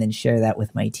Things and then share that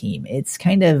with my team. It's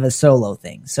kind of a solo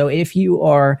thing. So if you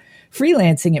are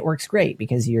freelancing, it works great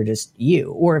because you're just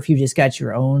you. Or if you've just got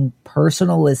your own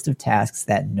personal list of tasks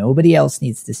that nobody else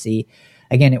needs to see,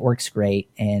 again, it works great.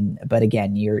 But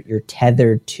again, you're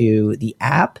tethered to the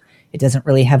app. It doesn't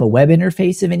really have a web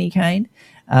interface of any kind.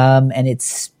 And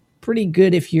it's pretty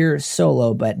good if you're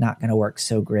solo, but not going to work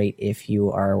so great if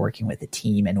you are working with a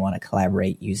team and want to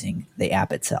collaborate using the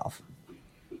app itself.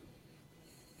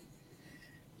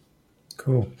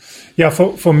 Cool. Yeah,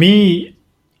 for me,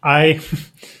 I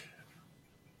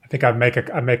think I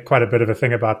make quite a bit of a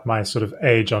thing about my sort of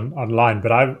age online,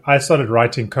 but I started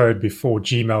writing code before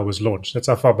Gmail was launched. That's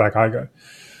how far back I go.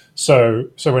 So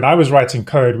when I was writing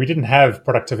code, we didn't have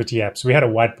productivity apps. We had a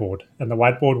whiteboard, and the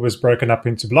whiteboard was broken up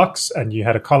into blocks, and you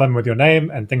had a column with your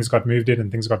name, and things got moved in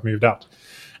and things got moved out.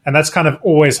 And that's kind of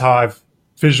always how I've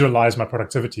visualized my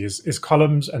productivity is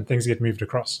columns and things get moved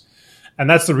across. And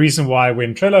that's the reason why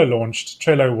when Trello launched,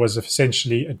 Trello was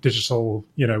essentially a digital,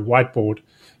 whiteboard,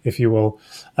 if you will.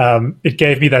 It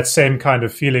gave me that same kind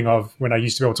of feeling of when I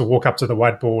used to be able to walk up to the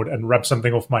whiteboard and rub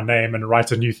something off my name and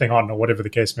write a new thing on, or whatever the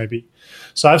case may be.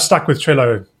 So I've stuck with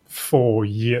Trello for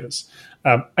years.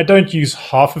 I don't use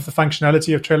half of the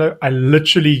functionality of Trello. I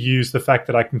literally use the fact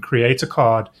that I can create a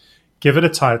card, give it a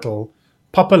title,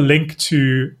 pop a link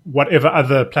to whatever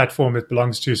other platform it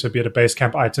belongs to. So be it a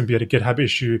Basecamp item, be it a GitHub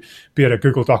issue, be it a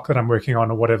Google Doc that I'm working on,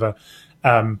 or whatever.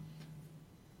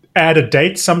 Add a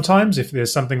date sometimes. If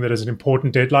there's something that is an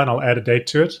important deadline, I'll add a date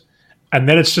to it. And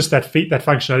then it's just that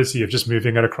functionality of just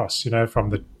moving it across, from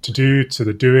the to-do to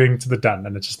the doing to the done.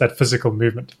 And it's just that physical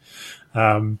movement.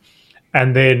 And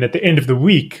then at the end of the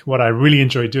week, what I really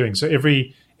enjoy doing, so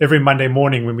every Monday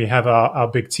morning when we have our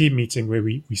big team meeting where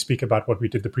we speak about what we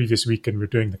did the previous week and we're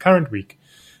doing the current week,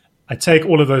 I take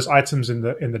all of those items in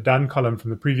the done column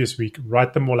from the previous week,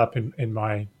 write them all up in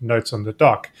my notes on the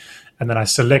doc, and then I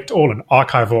select all and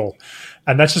archive all.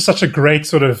 And that's just such a great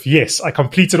sort of, yes, I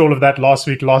completed all of that last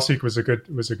week. Last week was a good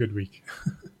week.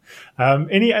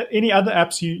 Any other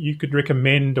apps you could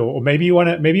recommend, or maybe you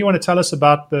want to tell us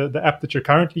about the app that you're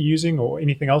currently using, or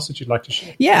anything else that you'd like to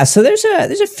share? Yeah, so there's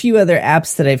a few other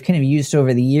apps that I've kind of used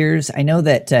over the years. I know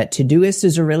that Todoist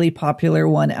is a really popular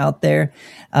one out there,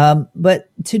 but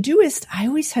Todoist, I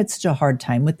always had such a hard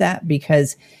time with that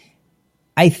because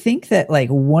I think that like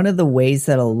one of the ways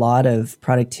that a lot of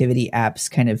productivity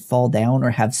apps kind of fall down or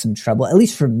have some trouble, at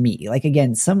least for me, like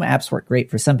again, some apps work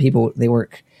great for some people, they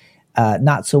work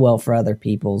not so well for other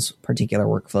people's particular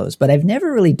workflows. But I've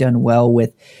never really done well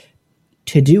with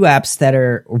to-do apps that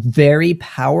are very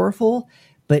powerful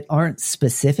but aren't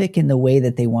specific in the way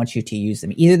that they want you to use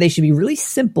them. Either they should be really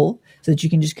simple so that you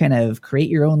can just kind of create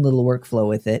your own little workflow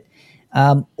with it,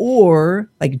 or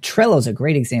like Trello is a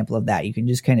great example of that. You can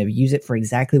just kind of use it for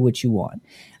exactly what you want.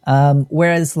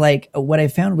 Whereas like what I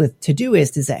found with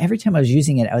Todoist is that every time I was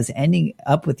using it, I was ending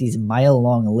up with these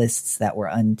mile-long lists that were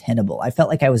untenable. I felt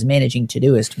like I was managing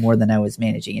Todoist more than I was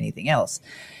managing anything else.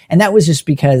 And that was just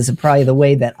because of probably the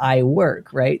way that I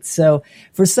work, right? So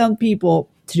for some people,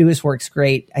 Todoist works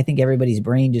great. I think everybody's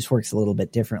brain just works a little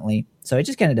bit differently. So it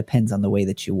just kind of depends on the way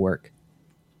that you work.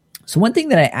 So one thing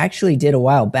that I actually did a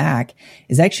while back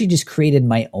is actually just created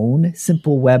my own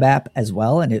simple web app as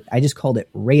well. And I just called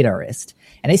it Radarist.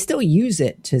 And I still use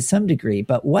it to some degree.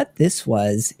 But what this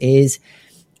was is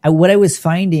what I was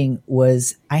finding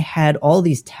was I had all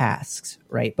these tasks,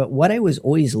 right? But what I was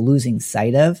always losing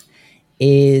sight of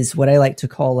is what I like to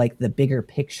call like the bigger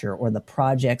picture or the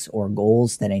projects or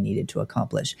goals that I needed to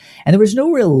accomplish. And there was no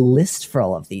real list for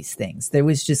all of these things. There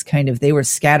was just kind of, they were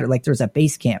scattered. Like there was a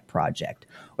Basecamp project,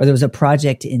 or there was a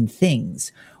project in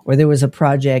Things, or there was a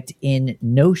project in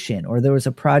Notion, or there was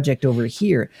a project over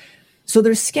here. So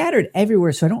they're scattered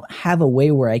everywhere. So I don't have a way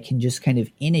where I can just kind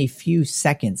of in a few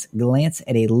seconds glance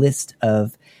at a list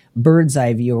of bird's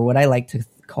eye view, or what I like to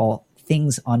call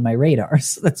things on my radar.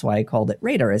 So that's why I called it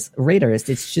Radarist.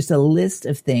 It's just a list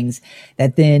of things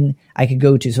that then I could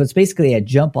go to. So it's basically a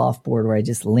jump off board where I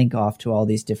just link off to all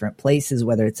these different places,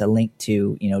 whether it's a link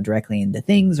to, directly into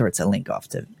Things, or it's a link off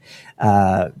to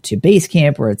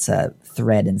Basecamp, or it's a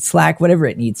thread in Slack, whatever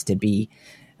it needs to be.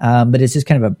 But it's just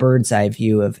kind of a bird's eye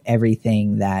view of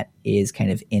everything that is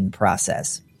kind of in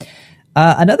process.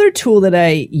 Another tool that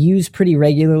I use pretty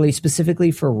regularly,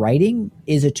 specifically for writing,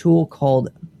 is a tool called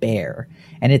Bear.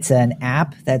 And it's an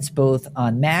app that's both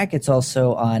on Mac. It's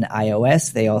also on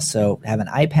iOS. They also have an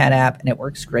iPad app, and it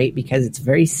works great because it's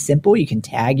very simple. You can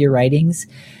tag your writings.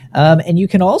 And you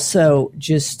can also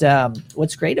just,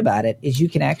 what's great about it is you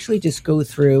can actually just go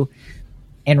through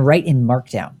and write in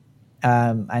Markdown.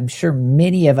 I'm sure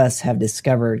many of us have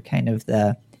discovered kind of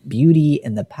the beauty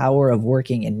and the power of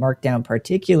working in Markdown,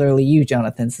 particularly you,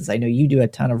 Jonathan, since I know you do a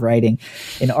ton of writing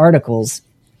in articles.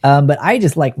 But I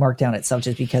just like Markdown itself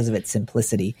just because of its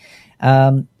simplicity.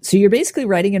 So you're basically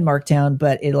writing in Markdown,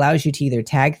 but it allows you to either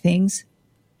tag things,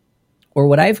 or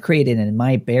what I've created in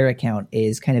my Bear account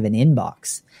is kind of an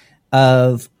inbox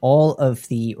of all of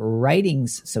the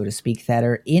writings, so to speak, that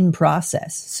are in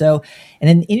process. So, and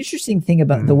an interesting thing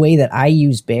about the way that I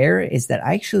use Bear is that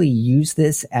I actually use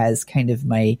this as kind of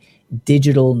my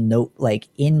digital note, like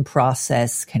in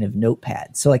process kind of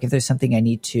notepad. So like if there's something I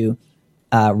need to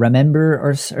remember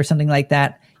or something like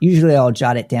that, usually I'll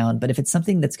jot it down. But if it's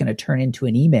something that's going to turn into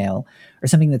an email or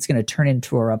something that's going to turn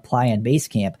into a reply on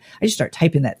Basecamp, I just start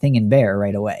typing that thing in Bear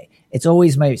right away. It's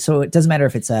always so it doesn't matter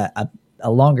if it's a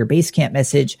longer Basecamp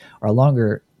message or a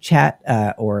longer chat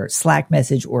or Slack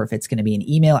message, or if it's going to be an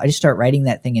email, I just start writing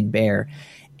that thing in Bear.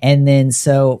 And then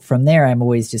so from there, I'm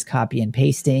always just copy and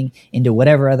pasting into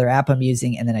whatever other app I'm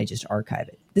using, and then I just archive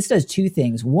it. This does two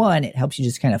things. One, it helps you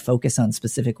just kind of focus on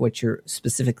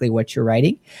specifically what you're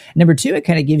writing. Number two, it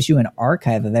kind of gives you an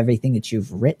archive of everything that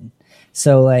you've written.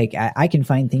 So like I can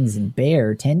find things in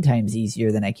Bear 10 times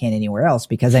easier than I can anywhere else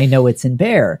because I know it's in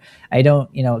Bear. I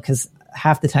don't, because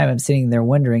half the time I'm sitting there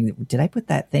wondering, did I put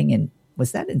that thing in?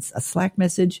 Was that a Slack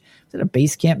message? Was that a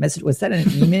Basecamp message? Was that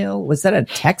an email? Was that a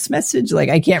text message? Like,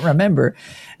 I can't remember.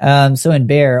 So in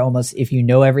Bear, almost if you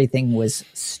know everything was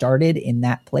started in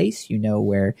that place, you know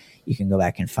where you can go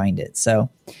back and find it. So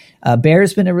Bear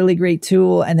has been a really great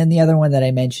tool. And then the other one that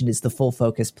I mentioned is the Full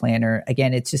Focus Planner.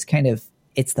 Again, it's just kind of,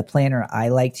 it's the planner I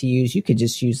like to use. You could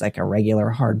just use like a regular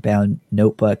hardbound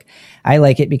notebook. I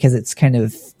like it because it's kind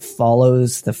of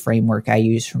follows the framework I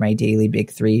use for my daily big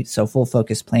three. So Full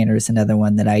Focus Planner is another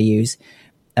one that I use.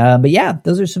 But yeah,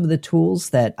 those are some of the tools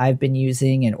that I've been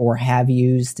using or have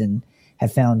used and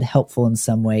have found helpful in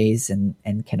some ways and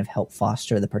kind of help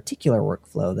foster the particular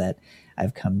workflow that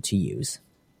I've come to use.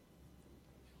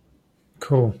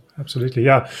 Cool. Absolutely.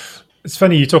 Yeah. It's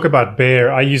funny you talk about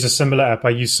Bear. I use a similar app.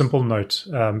 I use Simple Note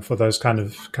for those kind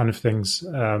of things,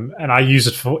 and I use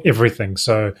it for everything.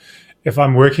 So if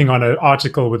I'm working on an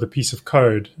article with a piece of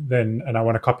code, and I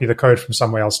want to copy the code from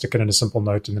somewhere, I'll stick it in a Simple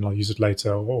Note, and then I'll use it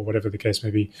later, or whatever the case may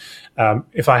be.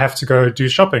 If I have to go do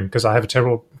shopping because I have a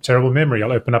terrible memory,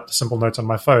 I'll open up the Simple Notes on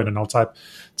my phone and I'll type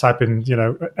in,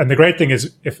 And the great thing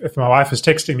is, if my wife is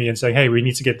texting me and saying, "Hey, we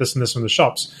need to get this and this from the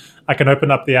shops," I can open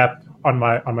up the app on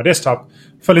my desktop,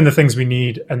 fill in the things we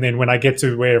need, and then when I get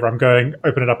to wherever I'm going,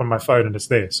 open it up on my phone and it's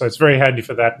there. So it's very handy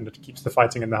for that, and it keeps the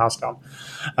fighting in the house down.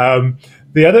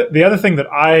 The other thing that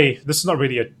this is not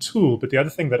really a tool, but the other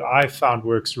thing that I found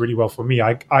works really well for me,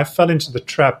 I fell into the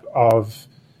trap of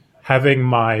having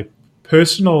my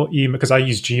personal email, because I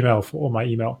use Gmail for all my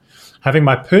email, having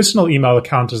my personal email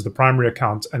account as the primary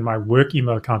account and my work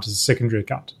email account as a secondary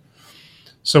account.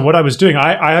 So what I was doing,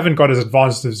 I haven't got as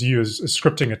advanced as you as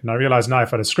scripting it. And I realize now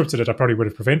if I'd have scripted it, I probably would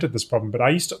have prevented this problem. But I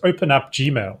used to open up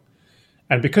Gmail.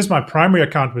 And because my primary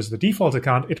account was the default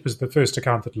account, it was the first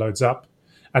account that loads up.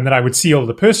 And then I would see all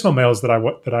the personal mails that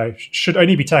I should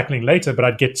only be tackling later, but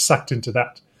I'd get sucked into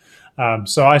that.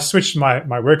 So I switched my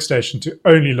workstation to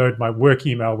only load my work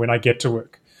email when I get to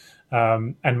work.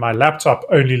 And my laptop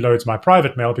only loads my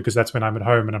private mail because that's when I'm at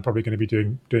home and I'm probably going to be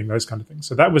doing those kind of things.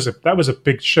 So that was a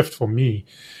big shift for me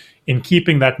in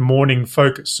keeping that morning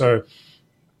focus. So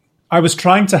I was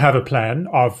trying to have a plan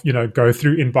of, go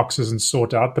through inboxes and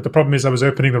sort out, but the problem is I was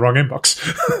opening the wrong inbox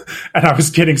and I was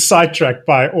getting sidetracked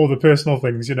by all the personal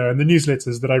things, and the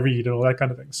newsletters that I read and all that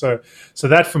kind of thing. So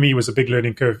that for me was a big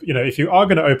learning curve. If you are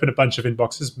going to open a bunch of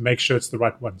inboxes, make sure it's the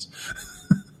right ones.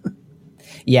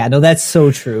 Yeah, no, that's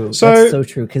so true. That's so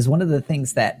true. Because one of the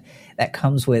things that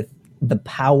comes with the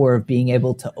power of being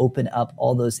able to open up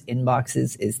all those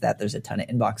inboxes is that there's a ton of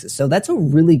inboxes. So that's a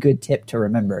really good tip to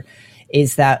remember,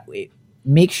 is that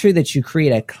make sure that you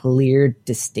create a clear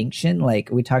distinction. Like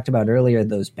we talked about earlier,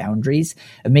 those boundaries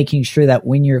of making sure that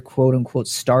when you're quote unquote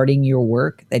starting your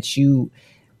work, that you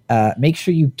make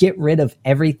sure you get rid of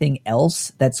everything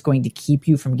else that's going to keep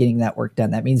you from getting that work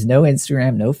done. That means no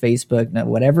Instagram, no Facebook, no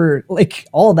whatever, like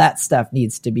all that stuff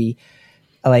needs to be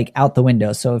like out the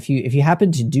window. So if you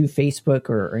happen to do Facebook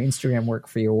or Instagram work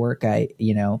for your work, I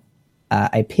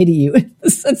pity you in the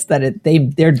sense that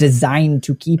they're designed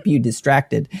to keep you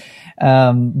distracted.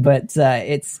 But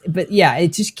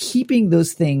it's just keeping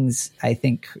those things, I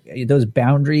think those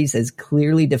boundaries as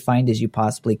clearly defined as you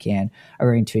possibly can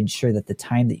are going to ensure that the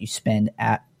time that you spend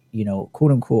at,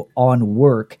 quote unquote on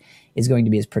work is going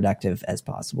to be as productive as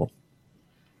possible.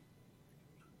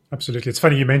 Absolutely. It's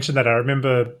funny you mentioned that. I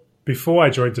remember before I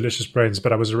joined Delicious Brains,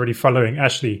 but I was already following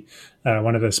Ashley,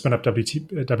 one of the Spin Up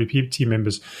WP team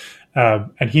members.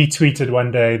 And he tweeted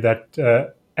one day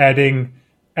that adding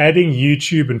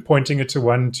YouTube and pointing it to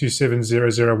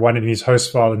 127001 in his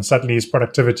host file, and suddenly his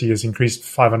productivity has increased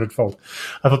 500-fold.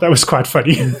 I thought that was quite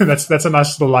funny. That's a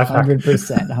nice little life hack.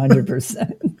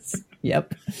 100%.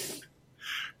 Yep.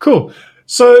 Cool.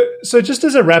 So just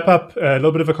as a wrap up, a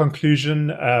little bit of a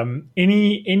conclusion,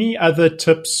 any other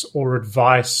tips or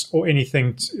advice or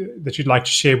anything that you'd like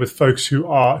to share with folks who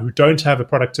don't have a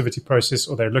productivity process,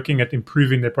 or they're looking at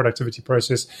improving their productivity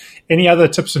process? Any other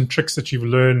tips and tricks that you've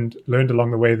learned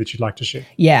along the way that you'd like to share?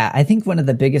 Yeah, I think one of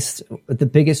the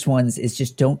biggest ones is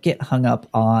just don't get hung up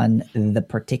on the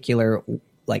particular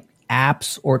like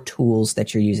apps or tools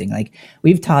that you're using. Like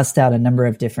we've tossed out a number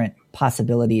of different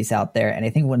possibilities out there. And I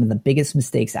think one of the biggest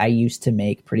mistakes I used to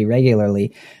make pretty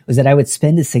regularly was that I would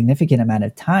spend a significant amount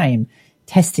of time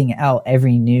testing out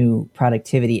every new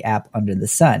productivity app under the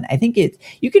sun. I think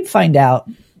you can find out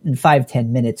in 5-10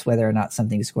 minutes whether or not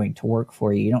something's going to work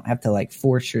for you. You don't have to like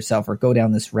force yourself or go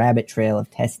down this rabbit trail of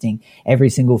testing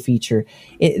every single feature.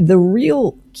 The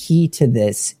real key to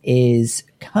this is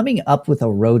coming up with a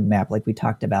roadmap, like we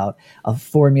talked about, a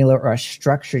formula or a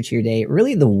structure to your day.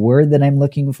 Really, the word that I'm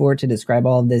looking for to describe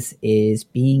all of this is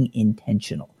being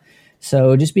intentional.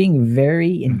 So just being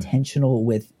very intentional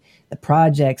with the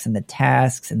projects and the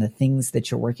tasks and the things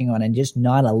that you're working on, and just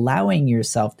not allowing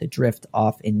yourself to drift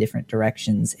off in different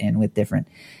directions and with different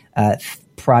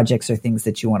projects or things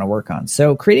that you want to work on.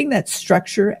 So creating that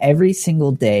structure every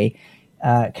single day,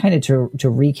 kind of to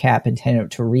recap and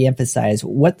to reemphasize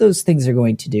what those things are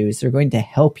going to do is they're going to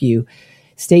help you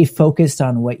stay focused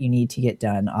on what you need to get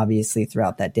done, obviously,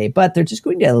 throughout that day. But they're just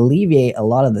going to alleviate a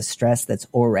lot of the stress that's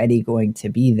already going to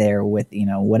be there with,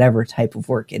 whatever type of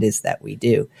work it is that we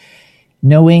do.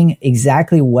 Knowing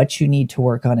exactly what you need to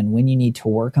work on and when you need to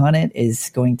work on it is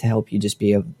going to help you just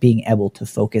being able to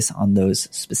focus on those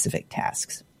specific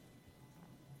tasks.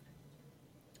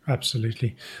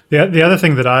 Absolutely. The other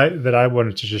thing that I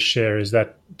wanted to just share is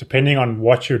that depending on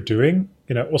what you're doing,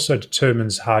 also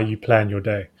determines how you plan your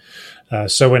day.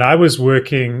 So when I was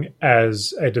working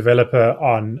as a developer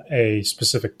on a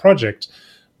specific project,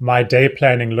 my day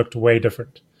planning looked way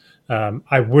different.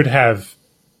 I would have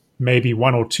maybe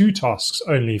 1 or 2 tasks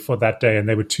only for that day, and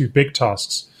they were 2 big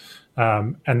tasks.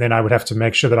 And then I would have to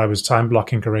make sure that I was time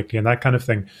blocking correctly and that kind of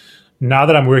thing. Now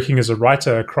that I'm working as a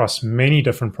writer across many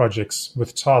different projects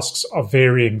with tasks of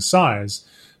varying size,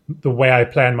 the way I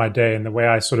plan my day and the way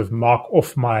I sort of mark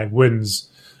off my wins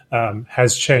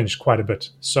has changed quite a bit.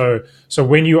 So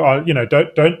when you are,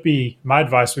 don't be, my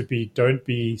advice would be, don't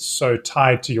be so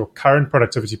tied to your current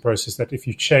productivity process that if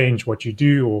you change what you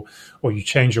do or you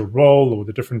change your role or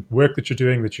the different work that you're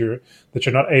doing, that you're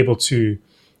not able to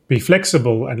be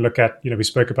flexible and look at, we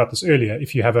spoke about this earlier.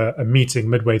 If you have a meeting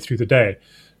midway through the day,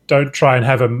 don't try and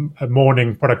have a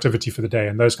morning productivity for the day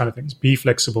and those kind of things. Be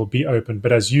flexible, be open.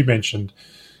 But as you mentioned,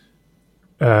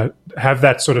 have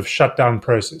that sort of shutdown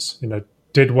process.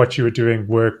 Did what you were doing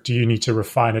work? Do you need to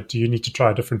refine it? Do you need to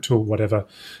try a different tool? Whatever.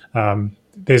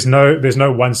 There's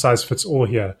no one size fits all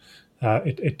here.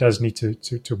 It does need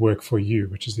to work for you,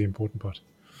 which is the important part.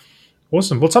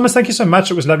 Awesome. Well, Thomas, thank you so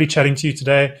much. It was lovely chatting to you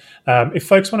today. If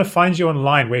folks want to find you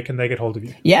online, where can they get hold of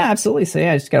you? Yeah, absolutely. So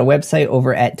I just got a website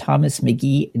over at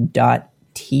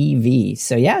thomasmcgee.tv.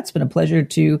 So it's been a pleasure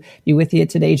to be with you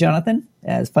today, Jonathan.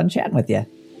 It was fun chatting with you.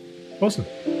 Awesome.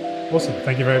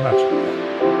 Thank you very much.